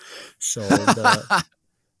ever. So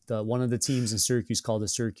the one of the teams in Syracuse called the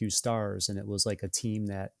Syracuse Stars, and it was like a team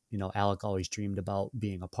that Alec always dreamed about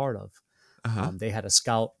being a part of. They had a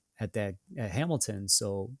scout at Hamilton.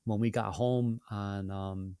 So when we got home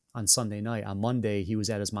on Sunday night, on Monday he was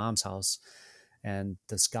at his mom's house, and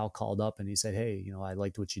the scout called up and he said, hey, I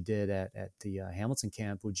liked what you did at the Hamilton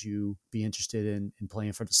camp. Would you be interested in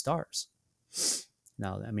playing for the Stars?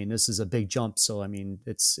 Now, I mean, this is a big jump. So, I mean,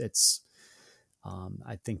 it's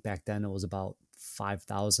I think back then it was about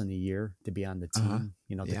 $5,000 a year to be on the team,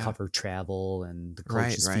 to cover travel and the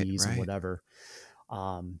coaches' fees and whatever.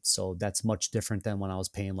 So that's much different than when I was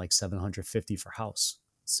paying like $750 for house.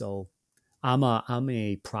 So I'm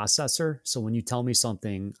a processor. So when you tell me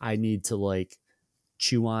something, I need to like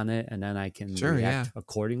chew on it, and then I can react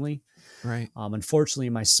accordingly. Right. Unfortunately,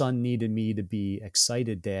 my son needed me to be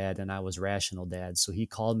excited dad, and I was rational dad. So he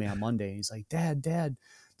called me on Monday, and he's like, Dad,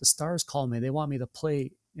 the Stars called me. They want me to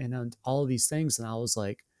play and all of these things. And I was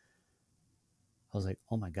like,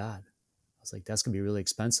 oh my God. I was like, that's going to be really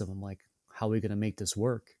expensive. I'm like, how are we going to make this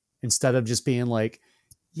work? Instead of just being like,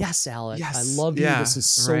 yes, Alec, I love you. This is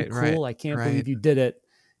so cool. I can't believe you did it.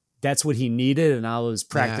 that's what he needed, and I was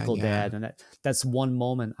practical yeah. dad, and that's one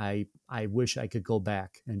moment I wish I could go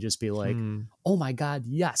back and just be like, Hmm. oh my God,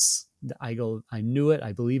 yes. I knew it.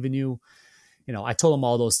 I believe in you. I told him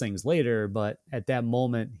all those things later, but at that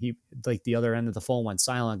moment, he, like, the other end of the phone went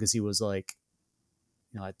silent because he was like,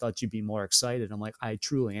 I thought you'd be more excited. I'm like, I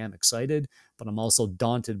truly am excited, but I'm also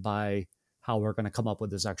daunted by how we're going to come up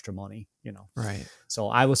with this extra money. Right. So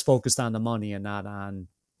I was focused on the money and not on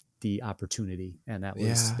the opportunity. And that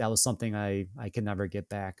Yeah. was something I can never get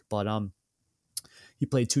back. But he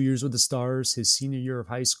played 2 years with the Stars. His senior year of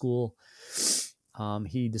high school,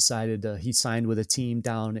 he decided he signed with a team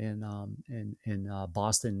down in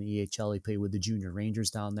Boston, the EHL. He played with the Junior Rangers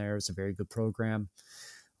down there. It's a very good program.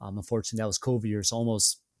 Unfortunately, that was COVID year, so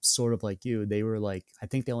almost sort of like you. They were like, I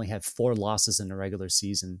think they only had 4 losses in the regular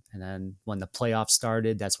season, and then when the playoffs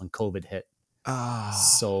started, that's when COVID hit.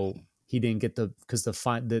 So he didn't get because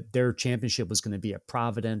their championship was going to be at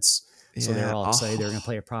Providence. So they were Yeah. all excited. They were going to Oh,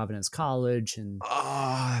 play at Providence College, and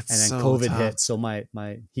that's then so COVID tough. hit. So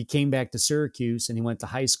he came back to Syracuse and he went to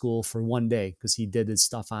high school for one day because he did his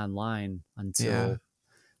stuff online Yeah.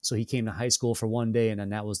 so he came to high school for one day, and then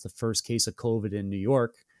that was the first case of COVID in New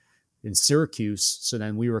York, in Syracuse. So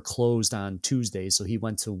then we were closed on Tuesday. So he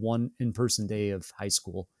went to one in-person day of high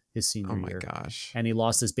school his Oh senior my year, gosh. and he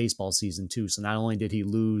lost his baseball season too. So not only did he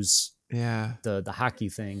lose Yeah. the hockey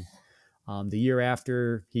thing, the year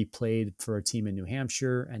after he played for a team in New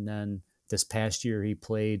Hampshire, and then this past year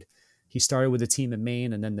he started with a team in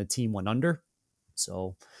Maine, and then the team went under.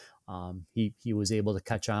 So he was able to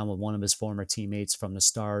catch on with one of his former teammates from the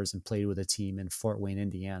Stars and played with a team in Fort Wayne,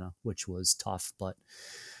 Indiana, which was tough. But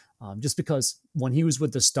just because when he was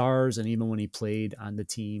with the Stars, and even when he played on the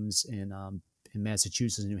teams in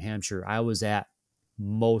Massachusetts and New Hampshire, I was at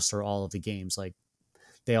most or all of the games. Like,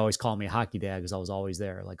 they always call me hockey dad because I was always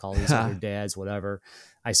there. Like all these other dads, whatever.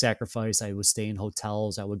 I sacrificed. I would stay in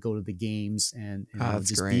hotels. I would go to the games and I would That's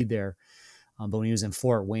just be great. there. But when he was in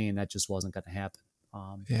Fort Wayne, that just wasn't going to happen.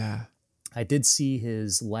 Yeah. I did see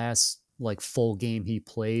his last like full game he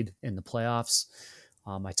played in the playoffs.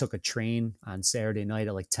 I took a train on Saturday night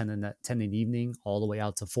at like 10 in the evening all the way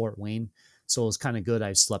out to Fort Wayne. So it was kind of good.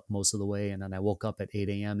 I slept most of the way, and then I woke up at 8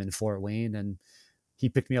 a.m. in Fort Wayne, and he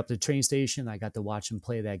picked me up at the train station. I got to watch him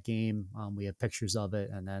play that game. We have pictures of it.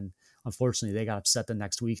 And then unfortunately they got upset the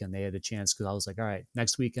next weekend. They had a chance because I was like, all right,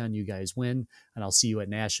 next weekend you guys win and I'll see you at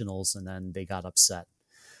nationals. And then they got upset.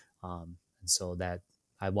 And so that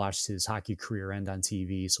I watched his hockey career end on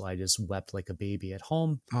TV. So I just wept like a baby at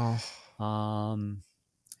home. Oh,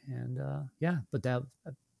 Yeah, but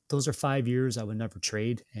those are 5 years I would never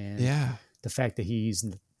trade. And yeah. the fact that he's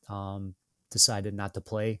decided not to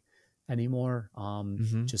play anymore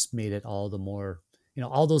Hmm. just made it all the more,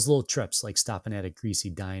 all those little trips, like stopping at a greasy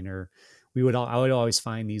diner. I would always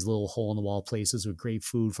find these little hole in the wall places with great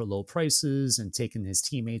food for low prices, and taking his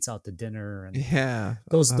teammates out to dinner. And Yeah.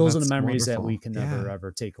 those are the That's memories that we wonderful. can never Yeah.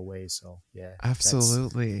 ever take away. So yeah,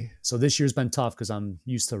 Absolutely. so this year's been tough because I'm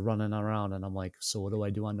used to running around, and I'm like, so what do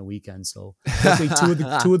I do on the weekend? So luckily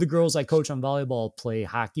two of the girls I coach on volleyball play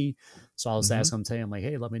hockey. So I was Mhm. asking them today, I'm like,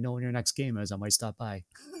 hey, let me know when your next game is. I might stop by.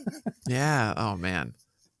 Yeah. Oh man.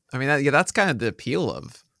 I mean, that's kind of the appeal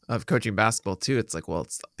of coaching basketball too. It's like, well,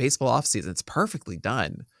 it's baseball off season. It's perfectly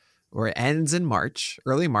done, where it ends in March,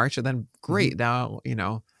 early March, and then great. Now,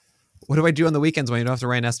 what do I do on the weekends when you don't have to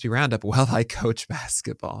write an SP roundup? Well, I coach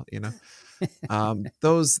basketball.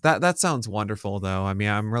 That sounds wonderful though. I mean,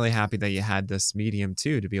 I'm really happy that you had this medium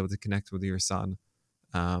too to be able to connect with your son,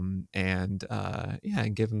 and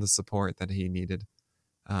give him the support that he needed,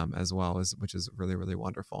 as well, which is really, really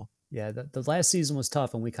wonderful. Yeah, the last season was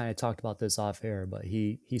tough, and we kind of talked about this off air. But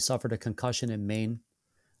he suffered a concussion in Maine,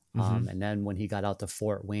 Mm-hmm. and then when he got out to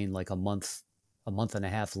Fort Wayne, like a month and a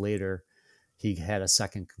half later, he had a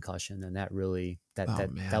second concussion, and that really Oh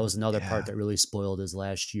that man. was another part Yeah. that really spoiled his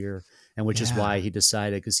last year, and which is Yeah. why he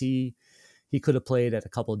decided, because he could have played at a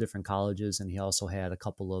couple of different colleges, and he also had a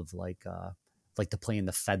couple of like to play in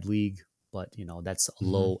the Fed League, but that's a Mhm.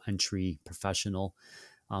 low entry professional.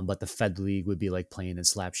 But the Fed League would be like playing in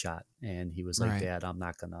Slapshot, and he was like, Right. "Dad, I'm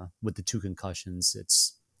not gonna." With the 2 concussions,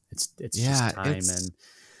 it's just Yeah. time, and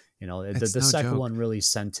It's the no second joke. one really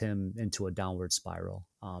sent him into a downward spiral.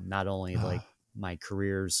 Not only like my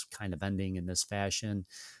career's kind of ending in this fashion,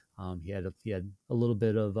 he had a little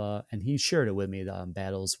bit of and he shared it with me, the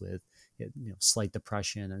battles with slight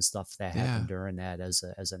depression and stuff that Yeah. happened during that as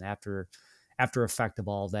an after effect of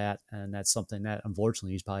all that, and that's something that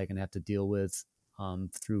unfortunately he's probably gonna have to deal with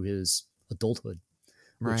through his adulthood,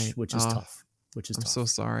 Right. which is tough. Which is I'm tough. so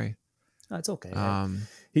sorry. That's okay. Um,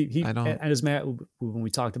 He I don't. and as Matt, when we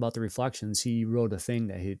talked about the reflections, he wrote a thing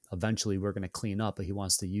that eventually we're going to clean up, but he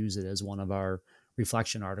wants to use it as one of our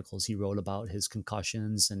reflection articles. He wrote about his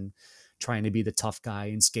concussions and trying to be the tough guy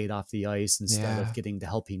and skate off the ice instead of Yeah, getting the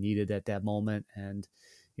help he needed at that moment. And,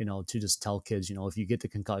 to just tell kids, if you get the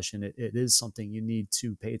concussion, it is something you need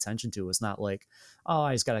to pay attention to. It's not like, oh,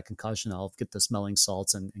 I just got a concussion, I'll get the smelling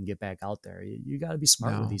salts and get back out there. You got to be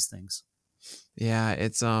smart with no. these things. Yeah,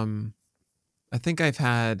 it's I think I've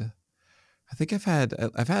had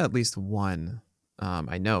I've had at least one.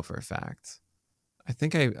 I know for a fact. I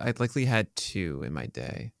think I likely had two in my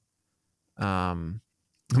day. Um,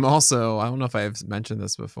 I'm also, I don't know if I've mentioned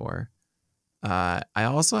this before. I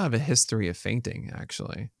also have a history of fainting,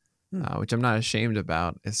 actually, Hmm. which I'm not ashamed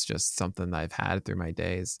about. It's just something that I've had through my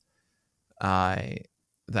days, uh,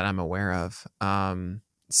 that I'm aware of.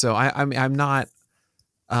 So I'm not.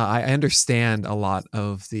 I understand a lot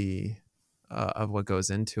of the of what goes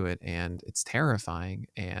into it, and it's terrifying.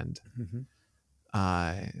 And Mhm.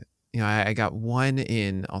 uh, I got one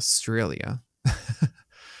in Australia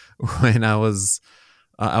when I was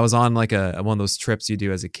on like one of those trips you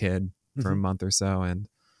do as a kid for a Mhm. month or so, and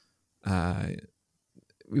uh,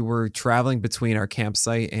 we were traveling between our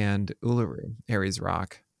campsite and Uluru, Aries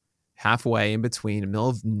Rock, halfway in between, in the middle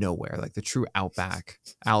of nowhere, like the true outback,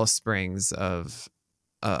 Alice Springs of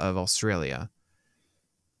Australia.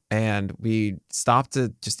 And we stopped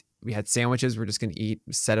to we had sandwiches. We're just gonna eat.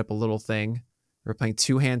 Set up a little thing. We were playing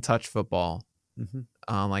 2-hand touch football, Mhm.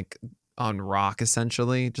 like on rock,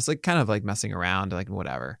 essentially, just like kind of like messing around, like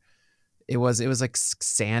whatever. It was like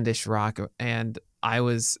sandish rock, and I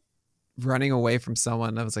was running away from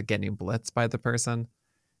someone. I was like getting blitzed by the person,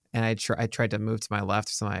 and I tried to move to my left,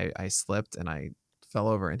 so I slipped and I fell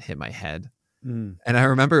over and hit my head. Mm. And I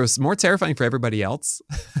remember it was more terrifying for everybody else,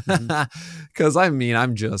 Mhm. because I mean,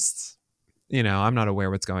 I'm just, I'm not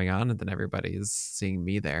aware what's going on, and then everybody is seeing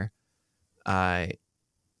me there. I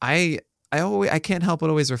I I can't help but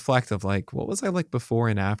always reflect of like, what was I like before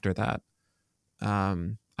and after that?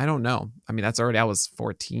 I don't know. I mean, I was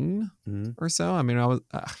 14 Mhm. or so. I mean, I was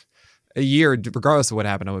a year, regardless of what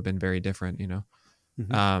happened, I would have been very different.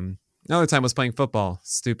 Mhm. Another time I was playing football.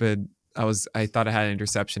 Stupid. I thought I had an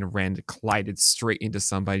interception and collided straight into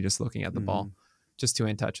somebody just looking at the ball. Mhm. Just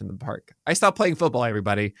 2-hand touch in the park. I stopped playing football,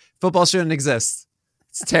 everybody. Football shouldn't exist.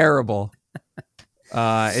 It's terrible.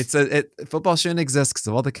 Football shouldn't exist because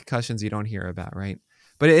of all the concussions you don't hear about, right?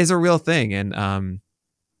 But it is a real thing, and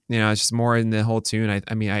it's just more in the whole tune.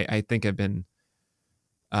 I think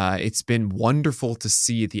it's been wonderful to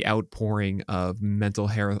see the outpouring of mental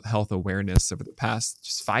health awareness over the past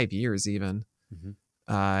just 5 years, even, Mhm.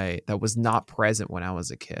 that was not present when I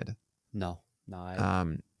was a kid. No, I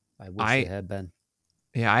Um, wish it I had been.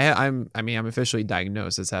 Yeah, I'm officially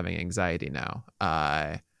diagnosed as having anxiety now.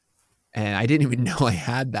 And I didn't even know I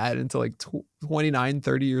had that until like 29,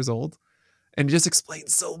 30 years old. And it just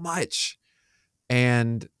explains so much.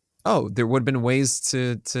 And there would have been ways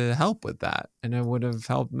to help with that, and it would have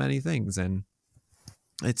helped many things. And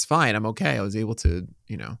it's fine. I'm okay. I was able to,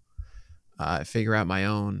 figure out my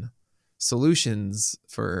own solutions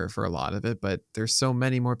for a lot of it. But there's so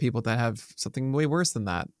many more people that have something way worse than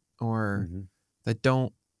that, or Mhm. that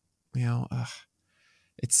don't,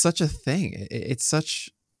 it's such a thing.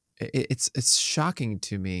 It's shocking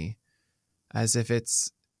to me, as if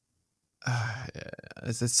uh,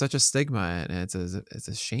 it's such a stigma, and it's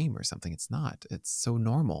a shame or something. It's not. It's so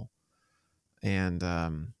normal. And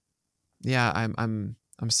yeah, I'm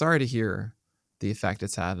sorry to hear the effect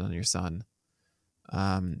it's had on your son.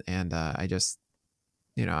 And I just,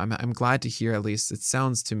 I'm glad to hear, at least it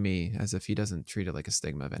sounds to me as if he doesn't treat it like a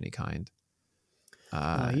stigma of any kind.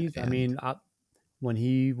 I And mean, when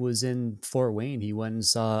he was in Fort Wayne, he went and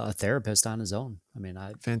saw a therapist on his own. I mean,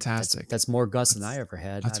 fantastic. that's more guts than I That's ever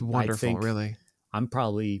had. that's I wonderful, think really. I'm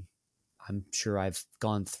sure I've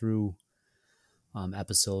gone through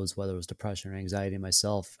episodes, whether it was depression or anxiety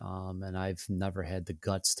myself, and I've never had the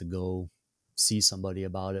guts to go see somebody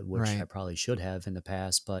about it, which I Right. probably should have in the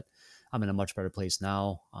past. But I'm in a much better place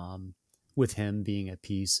now, with him being at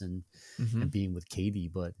peace Hmm. and being with Katie.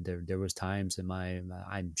 But there was times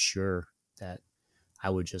I'm sure that I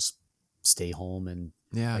would just stay home and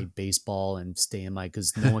Yeah. play baseball and stay in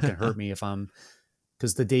because no one can hurt me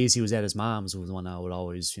because the days he was at his mom's was when I would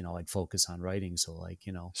always, I'd focus on writing. So like,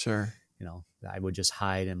 Sure. I would just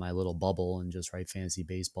hide in my little bubble and just write fantasy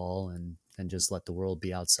baseball and just let the world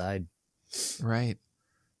be outside. Right.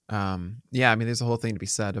 Yeah, I mean, there's a whole thing to be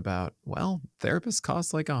said about, well, therapists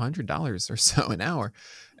cost like $100 or so an hour,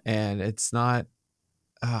 and it's not,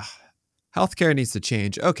 uh, healthcare needs to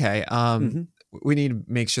change. Okay. Mm-hmm. we need to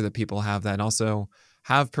make sure that people have that, and also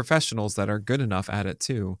have professionals that are good enough at it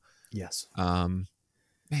too. Yes.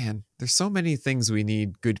 Man, there's so many things we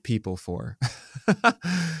need good people for.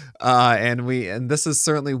 And this is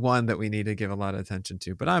certainly one that we need to give a lot of attention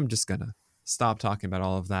to, but I'm just gonna stop talking about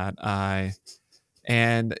all of that.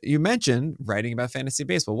 And you mentioned writing about fantasy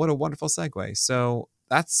baseball. What a wonderful segue. So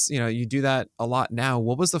that's, you do that a lot now.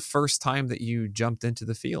 What was the first time that you jumped into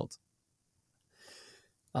the field?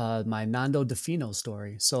 My Nando DeFino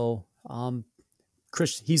story. So,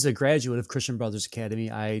 he's a graduate of Christian Brothers Academy.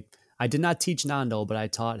 I did not teach Nando, but I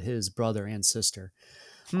taught his brother and sister.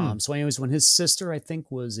 So anyways, when his sister, I think,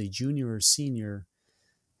 was a junior or senior,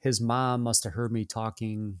 his mom must have heard me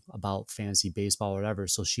talking about fantasy baseball or whatever.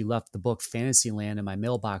 So she left the book Fantasyland in my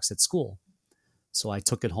mailbox at school. So I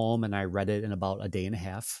took it home and I read it in about a day and a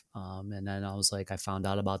half. And then I was like, I found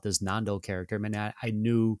out about this Nando character. I mean, I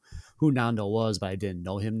knew who Nando was, but I didn't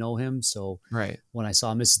know him. So Right. when I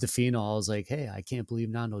saw Mrs. DeFino, I was like, hey, I can't believe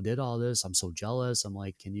Nando did all this. I'm so jealous. I'm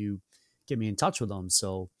like, can you get me in touch with him?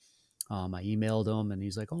 So I emailed him and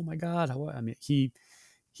he's like, oh my God. I mean,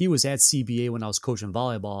 he was at CBA when I was coaching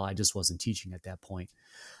volleyball. I just wasn't teaching at that point.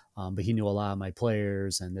 But he knew a lot of my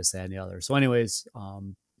players and this, that, and the other. So anyways,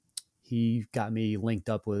 he got me linked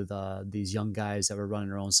up with these young guys that were running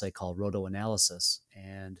their own site called Roto Analysis.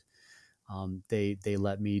 And they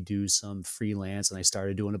let me do some freelance, and I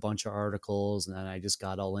started doing a bunch of articles, and then I just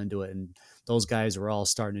got all into it. And those guys were all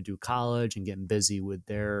starting to do college and getting busy with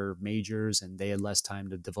their majors, and they had less time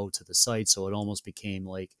to devote to the site. So it almost became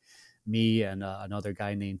like me and another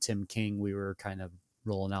guy named Tim King. We were kind of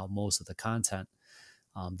rolling out most of the content.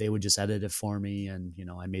 They would just edit it for me, and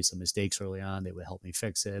I made some mistakes early on. They would help me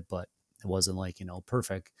fix it, but it wasn't like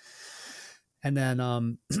perfect. And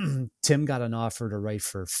then Tim got an offer to write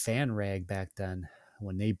for FanRag back then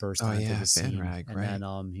when they burst onto the scene. FanRag, and right.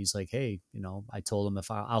 then he's like, hey, I told him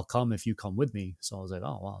if I'll come if you come with me. So I was like,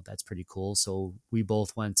 oh, wow, that's pretty cool. So we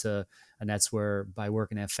both went to, and that's where by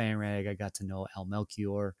working at FanRag, I got to know Al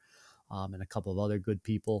Melchior and a couple of other good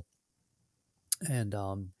people. And,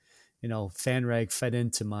 FanRag fed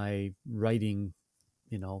into my writing.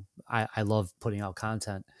 I love putting out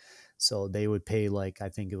content. So they would pay I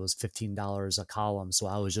think it was $15 a column. So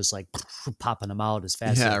I was just like popping them out as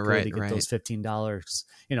fast as I could to get those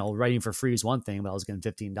 $15. Writing for free is one thing, but I was getting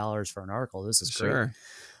 $15 for an article. This is great.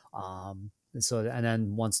 And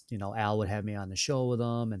then once, Al would have me on the show with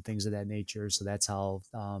them and things of that nature. So that's how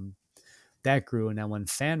that grew. And then when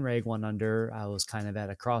FanRag went under, I was kind of at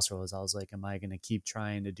a crossroads. I was like, am I going to keep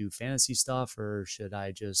trying to do fantasy stuff, or should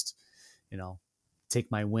I just, take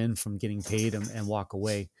my win from getting paid and walk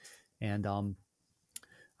away? And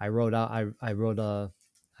I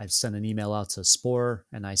sent an email out to Spore,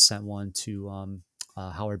 and I sent one to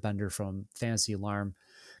Howard Bender from Fantasy Alarm,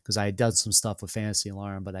 because I had done some stuff with Fantasy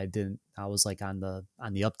Alarm, but I was like on the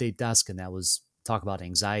update desk, and that was talk about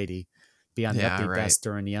anxiety, be on the update desk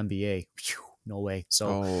during the NBA. Whew, no way.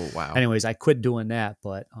 So anyways, I quit doing that,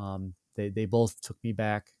 but they both took me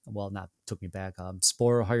back. Well, not took me back.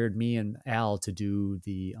 Spore hired me and Al to do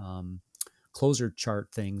the closer chart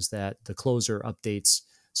things, that the closer updates.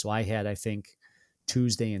 So I had, I think,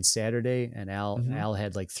 Tuesday and Saturday, and Al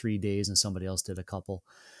had like 3 days, and somebody else did a couple.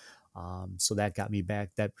 So that got me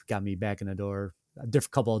back. That got me back in the door. A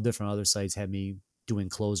couple of different other sites had me doing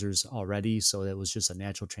closers already, so it was just a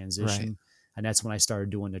natural transition. Right. And that's when I started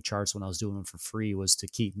doing the charts. When I was doing them for free, was to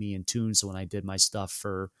keep me in tune. So when I did my stuff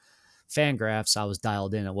for Fangraphs, I was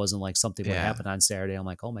dialed in. It wasn't like something would happen on Saturday. I'm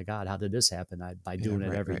like, oh my God, how did this happen? By doing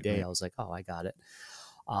it every day, I was like, oh, I got it.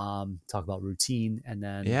 Talk about routine. And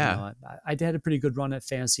then, I had a pretty good run at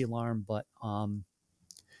Fantasy Alarm, but, I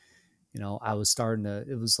was starting to,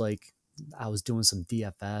 it was like, I was doing some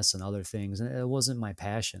DFS and other things, and it wasn't my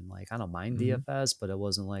passion. Like, I don't mind DFS, but it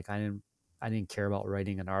wasn't like, I didn't care about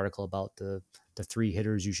writing an article about the 3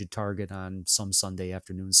 hitters you should target on some Sunday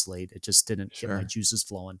afternoon slate. It just didn't get my juices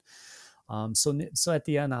flowing. So at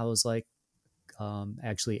the end, I was like,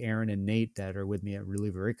 actually Aaron and Nate that are with me at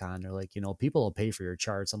Reliever Econ, they're like, people will pay for your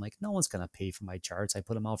charts. I'm like, no one's going to pay for my charts. I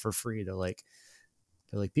put them out for free. They're like,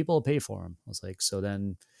 people will pay for them. I was like, so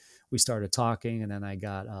then we started talking, and then I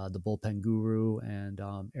got the Bullpen Guru and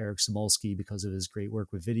Eric Samolsky because of his great work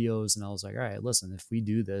with videos. And I was like, all right, listen, if we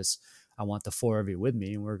do this, I want the 4 of you with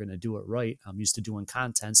me, and we're going to do it right. I'm used to doing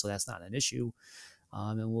content, so that's not an issue.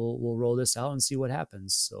 And we'll roll this out and see what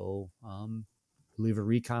happens. So Reliever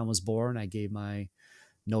Recon was born. I gave my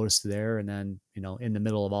notice there. And then, in the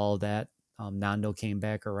middle of all of that, Nando came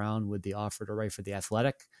back around with the offer to write for The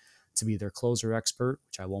Athletic, to be their closer expert,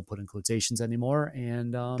 which I won't put in quotations anymore.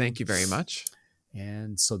 And thank you very much.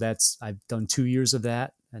 And so I've done 2 years of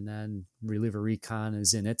that. and then reliever recon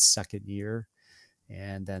is in its second year.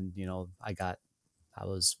 And then,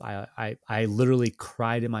 I literally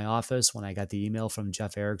cried in my office when I got the email from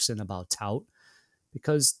Jeff Erickson about tout,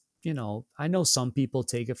 because, I know some people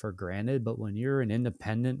take it for granted, but when you're an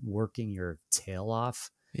independent working your tail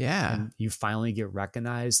off Yeah. and you finally get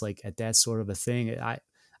recognized like at that sort of a thing, I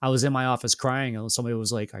was in my office crying, and somebody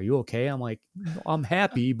was like, "Are you okay?" I'm like, "I'm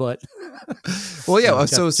happy," but Well, yeah.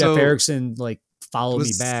 Jeff Erickson like followed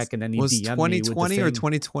me back, and then he was DM'd me with the 2020 or thing.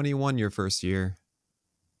 2021 your first year?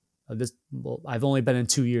 I've only been in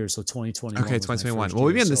 2 years, so 2021. Okay, 2021. Well,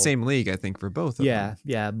 we've been in the same league, I think, for both of them.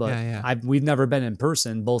 Yeah, but we've never been in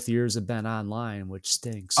person. Both years have been online, which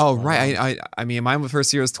stinks. Oh, right. I mean, my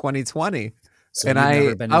first year was 2020. So and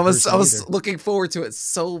I was looking forward to it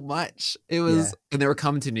so much. It was, and they were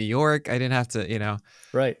coming to New York. I didn't have to,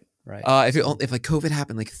 Right. If like COVID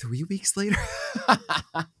happened like 3 weeks later.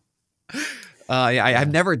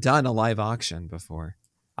 I've never done a live auction before.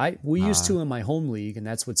 We used to in my home league, and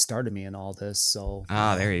that's what started me in all this. So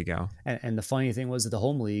there you go. And the funny thing was that the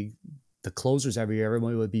home league, the closers every year,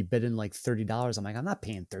 everybody would be bidding like $30. I'm like, I'm not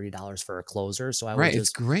paying $30 for a closer. So it's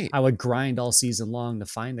great. I would grind all season long to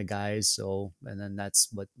find the guys. So, and then that's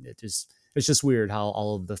what it's just weird how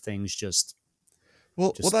all of the things just.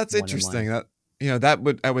 Well, that's interesting.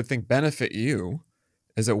 That I would think benefit you.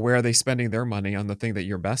 Is it where are they spending their money on the thing that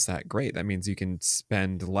you're best at? Great. That means you can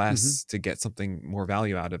spend less to get something more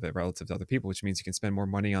value out of it relative to other people, which means you can spend more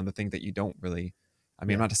money on the thing that you don't really. I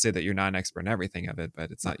mean, not to say that you're not an expert in everything of it,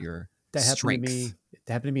 but it's not your strength.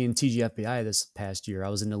 That happened to me in TGFBI this past year. I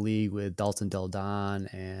was in the league with Dalton Del Don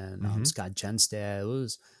and Scott Genstad. It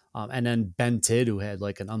was, and then Ben Tidd, who had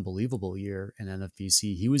like an unbelievable year in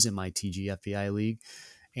NFBC. He was in my TGFBI league.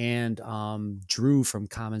 And Drew from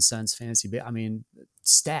Common Sense Fantasy. I mean,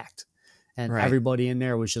 stacked. And everybody in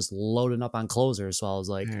there was just loading up on closers. So I was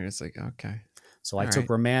like, it's like, okay. So I took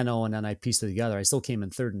Romano and then I pieced it together. I still came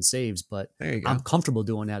in third in saves, but I'm comfortable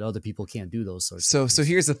doing that. Other people can't do those sorts of things. So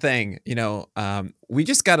here's the thing, we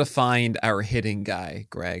just got to find our hitting guy,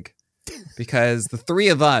 Greg, because the three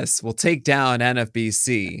of us will take down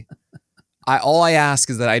NFBC. All I ask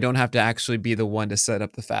is that I don't have to actually be the one to set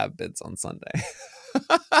up the fab bids on Sunday.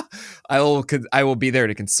 I will be there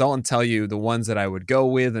to consult and tell you the ones that I would go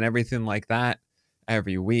with and everything like that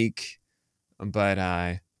every week. But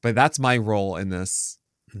that's my role in this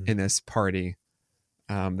party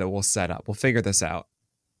that we'll set up. We'll figure this out.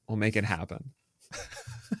 We'll make it happen.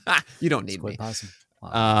 You don't need me.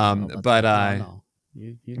 Wow. But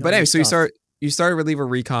anyway, so you started reliever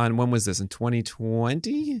recon. When was this? In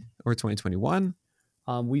 2020 or 2021?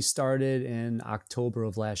 We started in October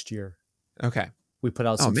of last year. Okay. We put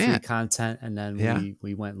out some free content, and then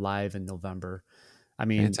we went live in November. I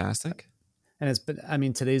mean, fantastic. And it's been, I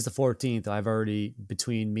mean, today's the 14th. I've already,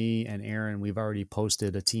 between me and Aaron, we've already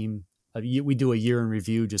posted a team. We do a year in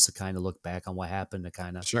review just to kind of look back on what happened to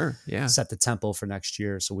kind of set the tempo for next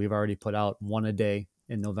year. So we've already put out one a day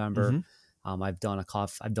in November. I've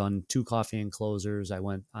done 2 coffee and closers. I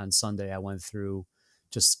went on Sunday. I went through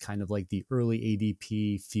just kind of like the early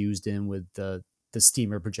ADP fused in with the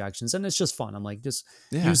steamer projections, and it's just fun. I'm like, just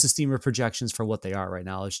use the steamer projections for what they are right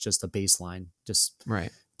now. It's just a baseline,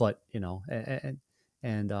 but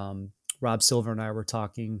Rob Silver and I were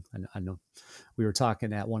talking, and I know we were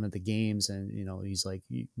talking at one of the games, and he's like,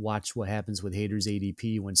 you watch what happens with Hader's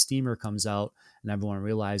ADP when steamer comes out and everyone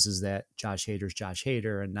realizes that Josh Hader's Josh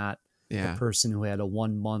Hader and not the person who had a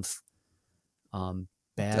 1 month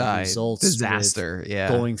bad results, disaster,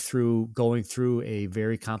 going through a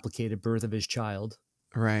very complicated birth of his child,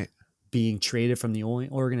 being traded from the only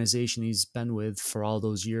organization he's been with for all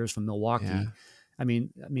those years, from Milwaukee. I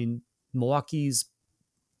mean Milwaukee's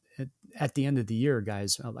at the end of the year,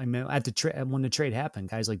 guys. I mean, when the trade happened,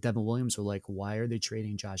 guys like Devin Williams were like, why are they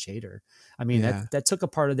trading Josh Hader? I mean, that took a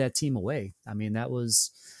part of that team away. I mean, that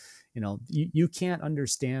was, you can't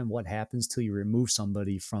understand what happens till you remove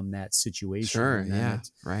somebody from that situation.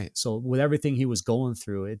 So with everything he was going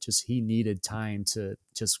through, he needed time to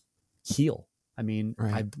just heal. I mean,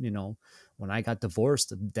 when I got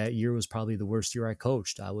divorced, that year was probably the worst year I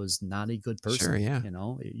coached. I was not a good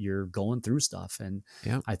person. You're going through stuff. And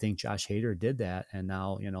I think Josh Hader did that. And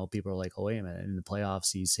now, people are like, oh, wait a minute. In the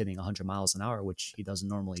playoffs, he's hitting 100 miles an hour, which he doesn't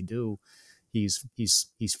normally do. He's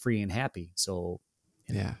free and happy. So,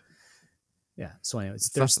 So anyways,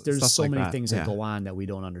 there's so many things that go on that we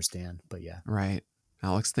don't understand, but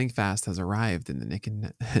Alex Thinkfast has arrived in the Nick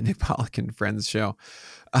Pollock and Friends show.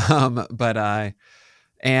 And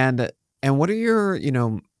what are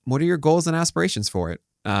your goals and aspirations for it?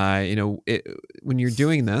 When you're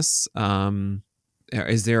doing this,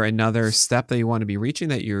 is there another step that you want to be reaching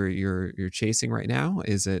that you're chasing right now?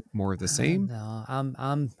 Is it more of the same? No,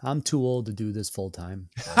 I'm too old to do this full time.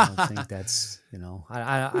 I don't think that's,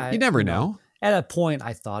 You never know. At a point,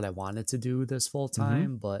 I thought I wanted to do this full Mm-hmm.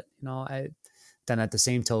 time, but then at the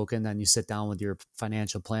same token, then you sit down with your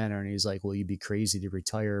financial planner and he's like, well, you'd be crazy to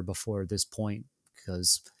retire before this point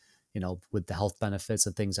because, with the health benefits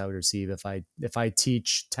and things I would receive, if I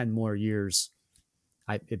teach 10 more years,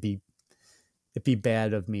 it'd be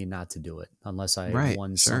bad of me not to do it unless I Right,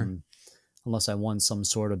 won sure. some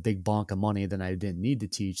sort of big bonk of money, then I didn't need to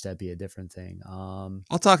teach. That'd be a different thing.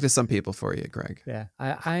 I'll talk to some people for you, Greg. Yeah,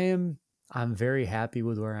 I'm very happy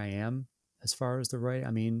with where I am as far as the right.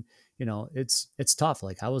 I mean, it's tough.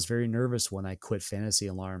 Like I was very nervous when I quit Fantasy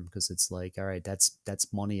Alarm because it's like, all right, that's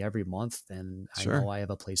money every month, and Sure. I know I have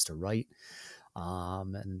a place to write.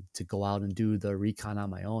 And to go out and do the recon on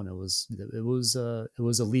my own, it was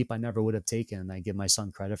a leap I never would have taken. And I give my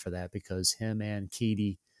son credit for that because him and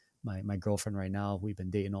Katie, my girlfriend right now, we've been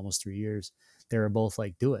dating almost 3 years. They were both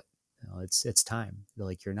like, do it. It's time. They're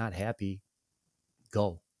like, you're not happy,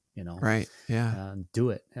 go. Right. Yeah. Do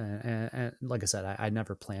it. And like I said, I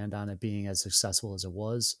never planned on it being as successful as it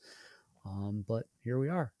was. But here we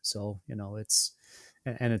are. So,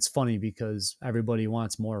 it's funny because everybody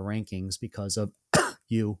wants more rankings because of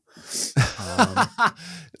you.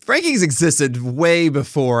 Rankings existed way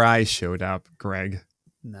before I showed up, Greg.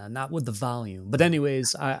 Nah, not with the volume. But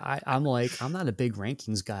anyways, I'm like, I'm not a big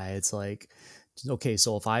rankings guy. It's like, okay,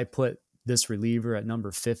 so if I put this reliever at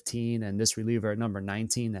number 15 and this reliever at number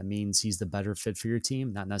 19, that means he's the better fit for your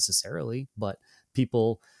team. Not necessarily, but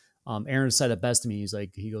people, Aaron said it best to me.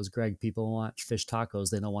 He goes, Greg, people want fish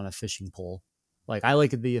tacos. They don't want a fishing pole. Like I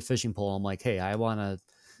like it to be a fishing pole. I'm like, hey, I want to,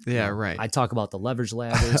 yeah, right. I talk about the leverage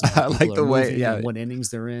ladders. I like the way, what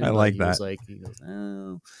innings they're in. I like that. He goes,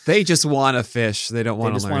 oh. They just want to fish. They don't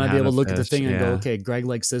want to learn how to be able to look fish. at the thing and yeah. go, okay, Greg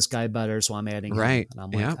likes this guy better, so I'm adding right. him. And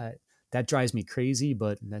I'm like, that drives me crazy,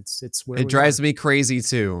 but it's where it drives me crazy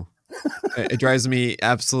too. It drives me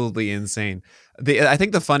absolutely insane. I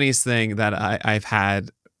think the funniest thing that I've had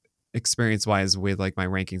experience wise with like my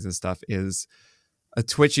rankings and stuff is a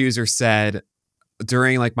Twitch user said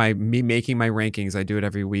during like me making my rankings, I do it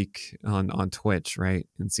every week on Twitch, right,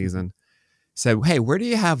 in season, said, hey, where do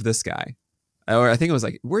you have this guy? Or I think it was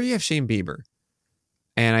like, where do you have Shane Bieber?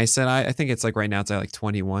 And I said, I think it's like right now it's at like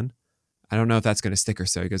 21. I don't know if that's going to stick or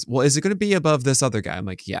so. He goes, well, is it going to be above this other guy? I'm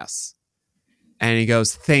like, yes. And he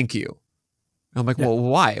goes, thank you. I'm like, well,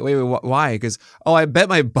 why? Wait, why? Because, I bet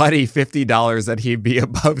my buddy $50 that he'd be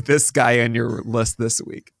above this guy on your list this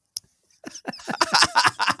week.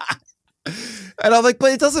 And I'm like,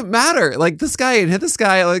 but it doesn't matter. Like this guy and this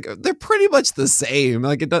guy, like they're pretty much the same.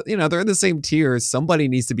 Like, they're in the same tier. Somebody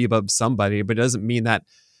needs to be above somebody, but it doesn't mean that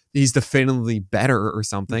he's definitively better or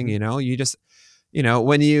something. Mm-hmm. You just,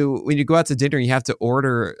 when you go out to dinner, you have to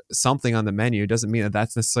order something on the menu. It doesn't mean that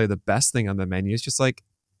that's necessarily the best thing on the menu. It's just like,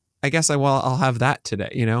 I guess I'll have that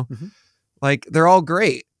today. Mm-hmm. Like they're all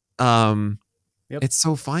great. Yep. It's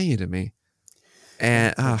so funny to me.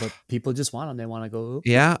 And but people just want them. They want to go. Oop,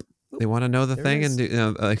 yeah. oop, oop. They want to know the There thing it is.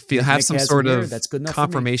 and have Nick some has sort them here. of That's good enough for me.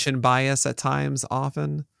 confirmation bias at times,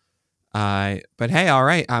 often. But hey, all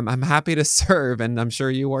right, I'm happy to serve, and I'm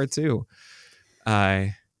sure you are too.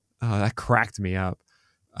 That cracked me up.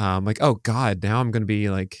 Like, oh God, now I'm gonna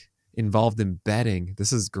be like involved in betting.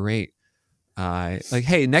 This is great. Like,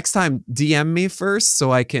 hey, next time DM me first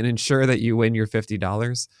so I can ensure that you win your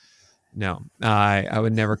 $50. No, I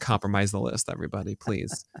would never compromise the list. Everybody,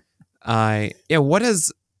 please. What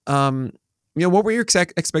is what were your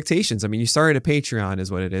expectations? I mean, you started a Patreon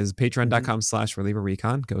is what it is.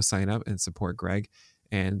 Patreon.com/relieverrecon. Go sign up and support Greg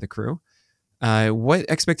and the crew. What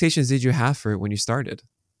expectations did you have for it when you started?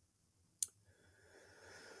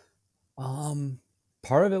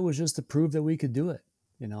 Part of it was just to prove that we could do it.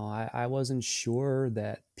 I wasn't sure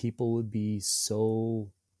that people would be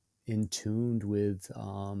so in tuned with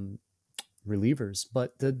relievers,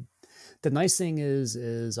 but the nice thing is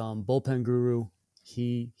Bullpen Guru,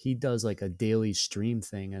 he does like a daily stream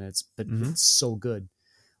thing, and it's so good.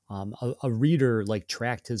 A reader like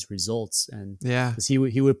tracked his results, and because he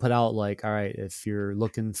would put out like, all right, if you're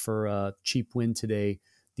looking for a cheap win today,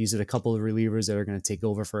 these are the couple of relievers that are going to take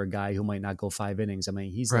over for a guy who might not go 5 innings. I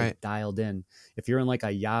mean, he's like dialed in. If you're in like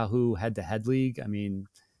a Yahoo head-to-head league, I mean,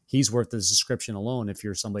 he's worth the subscription alone. If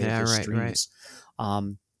you're somebody that just streams,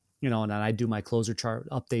 and I do my closer chart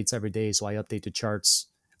updates every day. So I update the charts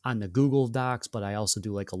on the Google Docs, but I also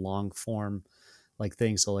do like a long form like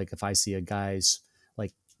thing. So like if I see a guy's,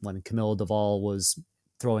 like when Camilo Doval was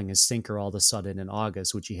throwing his sinker all of a sudden in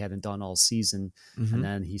August, which he hadn't done all season. Mhm. And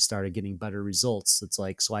then he started getting better results. It's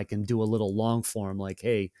like, so I can do a little long form, like,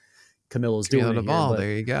 hey, Camilo's doing Camilo it here. Ball,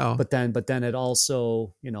 there you go. But then it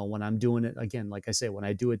also, you know, when I'm doing it again, like I say, when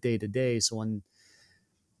I do it day to day, so when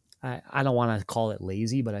I don't want to call it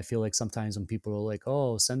lazy, but I feel like sometimes when people are like,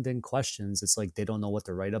 oh, send in questions, it's like they don't know what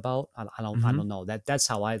to write about. I Mhm. don't know. That's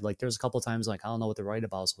how I like, there's a couple of times like I don't know what to write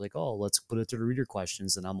about. So like, oh, let's put it to the reader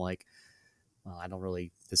questions. And I'm like, well, I don't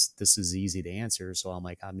really, this is easy to answer. So I'm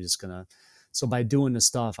like, I'm just gonna, so by doing the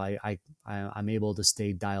stuff, I'm able to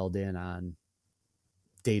stay dialed in on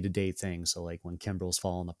day-to-day things. So like when Kimbrel's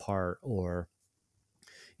falling apart, or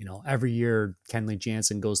you know, every year Kenley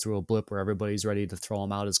Jansen goes through a blip where everybody's ready to throw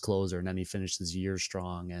him out as closer, and then he finishes the year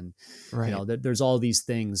strong. And Right. you know, there's all these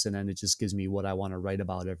things, and then it just gives me what I want to write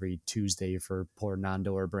about every Tuesday for poor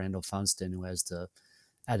Nando or Brando Funston, who has to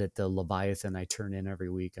edit the Leviathan I turn in every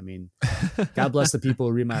week. I mean, God bless the people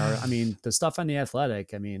who read I mean, the stuff on The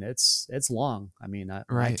Athletic, I mean, it's long. I mean, when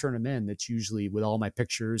I Right. turn them in, it's usually with all my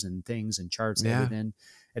pictures and things and charts Yeah. added in.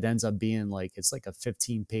 It ends up being like, it's like a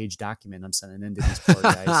 15-page document I'm sending into these poor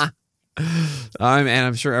guys. And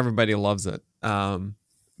I'm sure everybody loves it.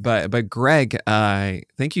 But Greg,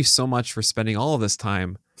 thank you so much for spending all of this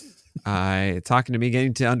time talking to me,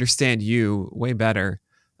 getting to understand you way better.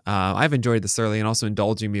 I've enjoyed this thoroughly, and also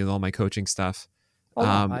indulging me with all my coaching stuff. Oh,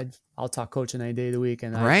 no, I'll talk coaching any day of the week,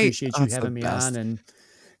 and I Right. appreciate you That's the having me best. on and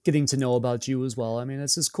getting to know about you as well. I mean,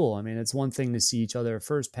 this is cool. I mean, it's one thing to see each other at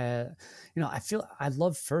first pat. You know, I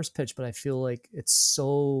love First Pitch, but I feel like it's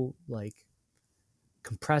so like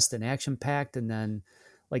compressed and action packed. And then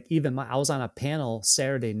like even I was on a panel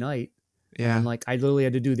Saturday night, Yeah. and like I literally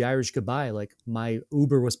had to do the Irish goodbye. Like my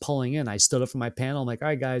Uber was pulling in. I stood up from my panel. I'm like, all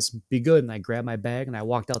right, guys, be good. And I grabbed my bag and I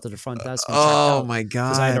walked out to the front desk and checked out. my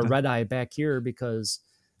Because I had a God. red eye back here because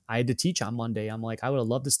I had to teach on Monday. I'm like, I would have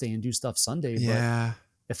loved to stay and do stuff Sunday, but Yeah.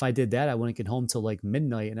 if I did that, I wouldn't get home till like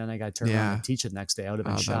midnight, and then I got to turn around Yeah. and teach it the next day. I would have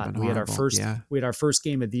been Oh, that'd shot. been We had our horrible. first Yeah. we had our first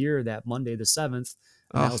game of the year that Monday the 7th,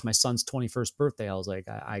 and that Oh, was my son's 21st birthday. I was like,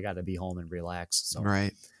 I got to be home and relax. So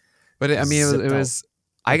right. But I mean, zipped it out. was.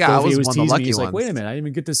 I Like, was Govey one of the teasing me. lucky He's ones. like, wait a minute, I didn't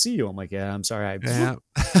even get to see you. I'm like, yeah, I'm sorry. Yeah.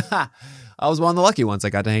 I was one of the lucky ones.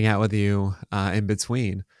 I got to hang out with you in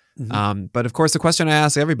between. Mhm. But of course, the question I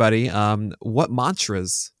ask everybody: what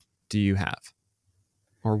mantras do you have,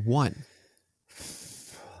 or one?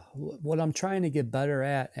 What I'm trying to get better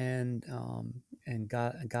at, and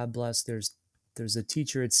God bless, there's a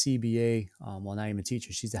teacher at CBA. Well, not even a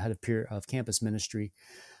teacher. She's the head of campus ministry.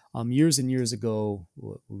 Years and years ago,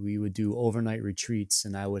 we would do overnight retreats,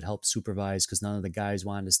 and I would help supervise because none of the guys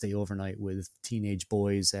wanted to stay overnight with teenage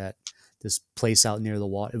boys at this place out near the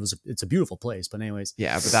water. It's a beautiful place, but anyways.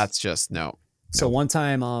 Yeah, but that's just no. So one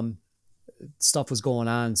time, stuff was going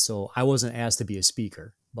on, so I wasn't asked to be a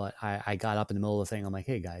speaker, but I got up in the middle of the thing. I'm like,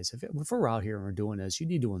 hey guys, if we're out here and we're doing this, you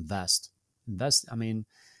need to invest. I mean,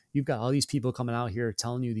 you've got all these people coming out here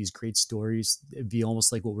telling you these great stories. It'd be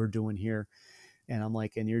almost like what we're doing here. And I'm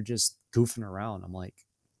like, and you're just goofing around. I'm like,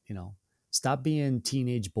 you know, stop being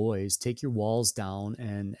teenage boys, take your walls down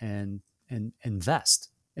and invest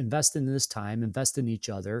in this time, invest in each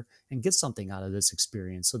other, and get something out of this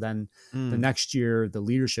experience. So then the next year, the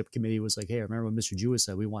leadership committee was like, hey, I remember what Mr. Jewett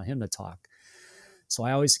said, we want him to talk. So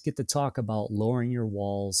I always get to talk about lowering your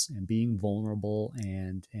walls and being vulnerable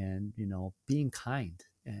and you know, being kind.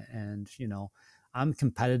 And you know, I'm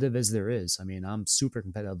competitive as there is. I mean, I'm super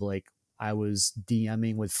competitive. Like I was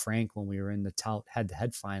DMing with Frank when we were in the tout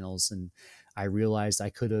head-to-head finals, and I realized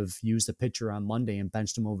I could have used a pitcher on Monday and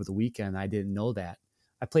benched him over the weekend. I didn't know that.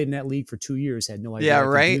 I played in that league for 2 years, had no idea I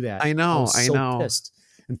could do that. I know. was so pissed.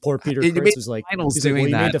 And poor Peter You made Kreitz was like, finals he's like, well,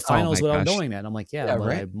 doing you made that. the finals Oh my without gosh. knowing that. I'm like, yeah, Yeah, but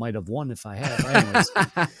right. I might have won if I had. But anyways,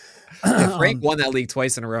 Yeah, Frank won that league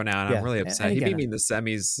twice in a row now, and yeah, I'm really and upset. He again, beat me in the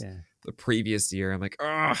semis yeah, the previous year. I'm like,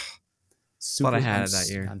 ugh. super, I had it that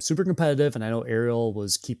year. I'm super competitive, and I know Ariel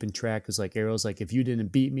was keeping track. Because like Ariel's like, if you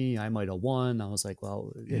didn't beat me, I might have won. I was like,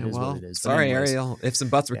 well, it is what it is. But Sorry, anyways, Ariel. If some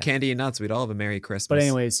butts were Yeah. candy and nuts, we'd all have a Merry Christmas. But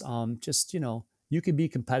anyways, just, you know, you can be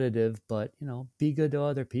competitive, but you know, be good to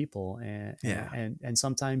other people, and Yeah. and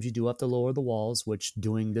sometimes you do have to lower the walls. Which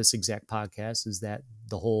doing this exact podcast is that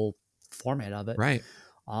the whole format of it, Right.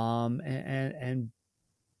 And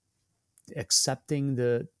accepting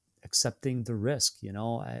the risk. You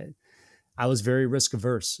know, I was very risk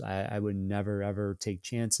averse. I would never ever take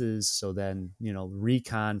chances. So then, you know,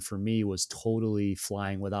 recon for me was totally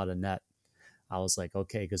flying without a net. I was like,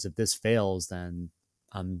 okay, because if this fails, then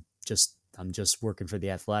I'm just working for the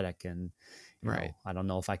Athletic, and you Right. know, I don't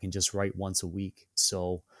know if I can just write once a week.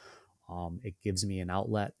 So It gives me an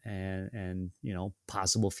outlet and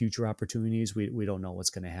possible future opportunities. We don't know what's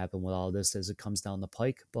going to happen with all this as it comes down the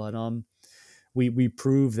pike, but we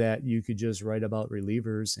prove that you could just write about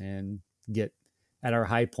relievers and get. At our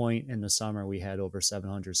high point in the summer, we had over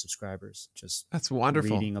 700 subscribers. Just That's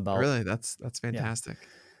wonderful. reading about, really, that's fantastic.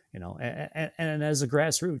 And as a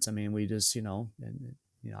grassroots, I mean, we just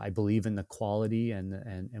I believe in the quality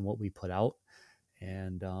and what we put out,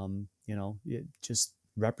 and just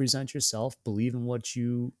represent yourself, believe in what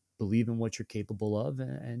you're capable of,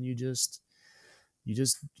 and you do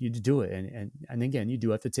it, and again, you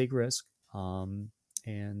do have to take risk,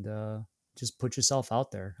 and just put yourself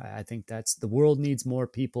out there. I think the world needs more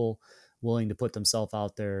people willing to put themselves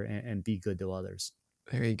out there and be good to others.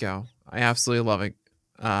 There you go. I absolutely love it.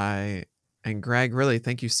 And Greg, really,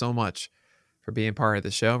 thank you so much for being part of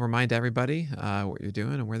the show. Remind everybody what you're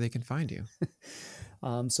doing and where they can find you.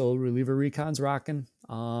 So Reliever Recon's rocking.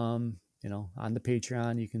 On the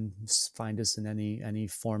Patreon, you can find us in any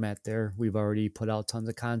format there. We've already put out tons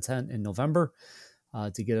of content in November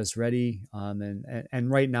to get us ready.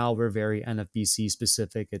 And right now we're very NFBC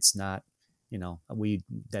specific. It's not,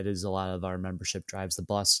 that is a lot of our membership drives the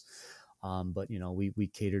bus. But we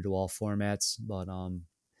cater to all formats, but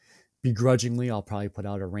begrudgingly, I'll probably put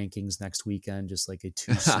out a rankings next weekend, just like a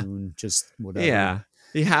too soon, just whatever. Yeah,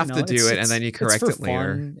 you have to do it, and then you correct it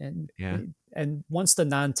later. And once the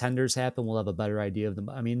non-tenders happen, we'll have a better idea of them.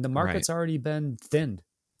 I mean, the market's already been thinned.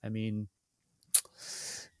 I mean,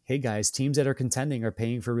 hey guys, teams that are contending are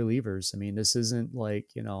paying for relievers. I mean, this isn't like,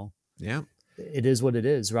 yeah, it is what it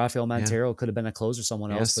is. Rafael Montero could have been a closer,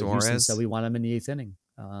 someone else, but Houston said we want him in the 8th inning.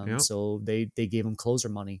 So they gave him closer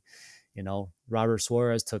money. Robert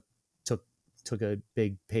Suarez took a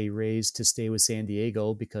big pay raise to stay with San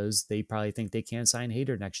Diego because they probably think they can't sign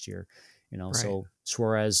Hader next year. So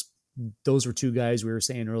Suarez, those were two guys we were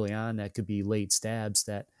saying early on that could be late stabs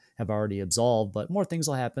that have already absolved, but more things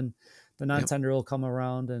will happen. The non-tender will come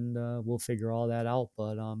around and we'll figure all that out.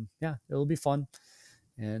 But it'll be fun.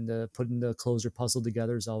 And putting the closer puzzle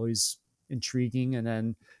together is always intriguing. And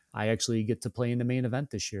then I actually get to play in the main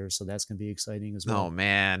event this year, so that's going to be exciting as well. Oh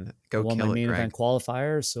man, I won my main event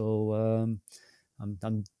qualifier, so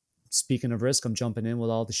I'm speaking of risk, I'm jumping in with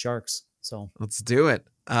all the Sharks. So let's do it.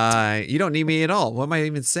 You don't need me at all. What am I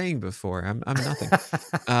even saying before? I'm nothing.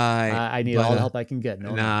 I need all the help I can get.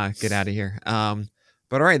 No. Get out of here.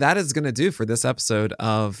 But all right, that is going to do for this episode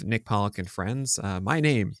of Nick Pollack and Friends. My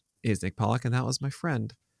name is Nick Pollack, and that was my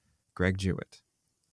friend, Greg Jewett.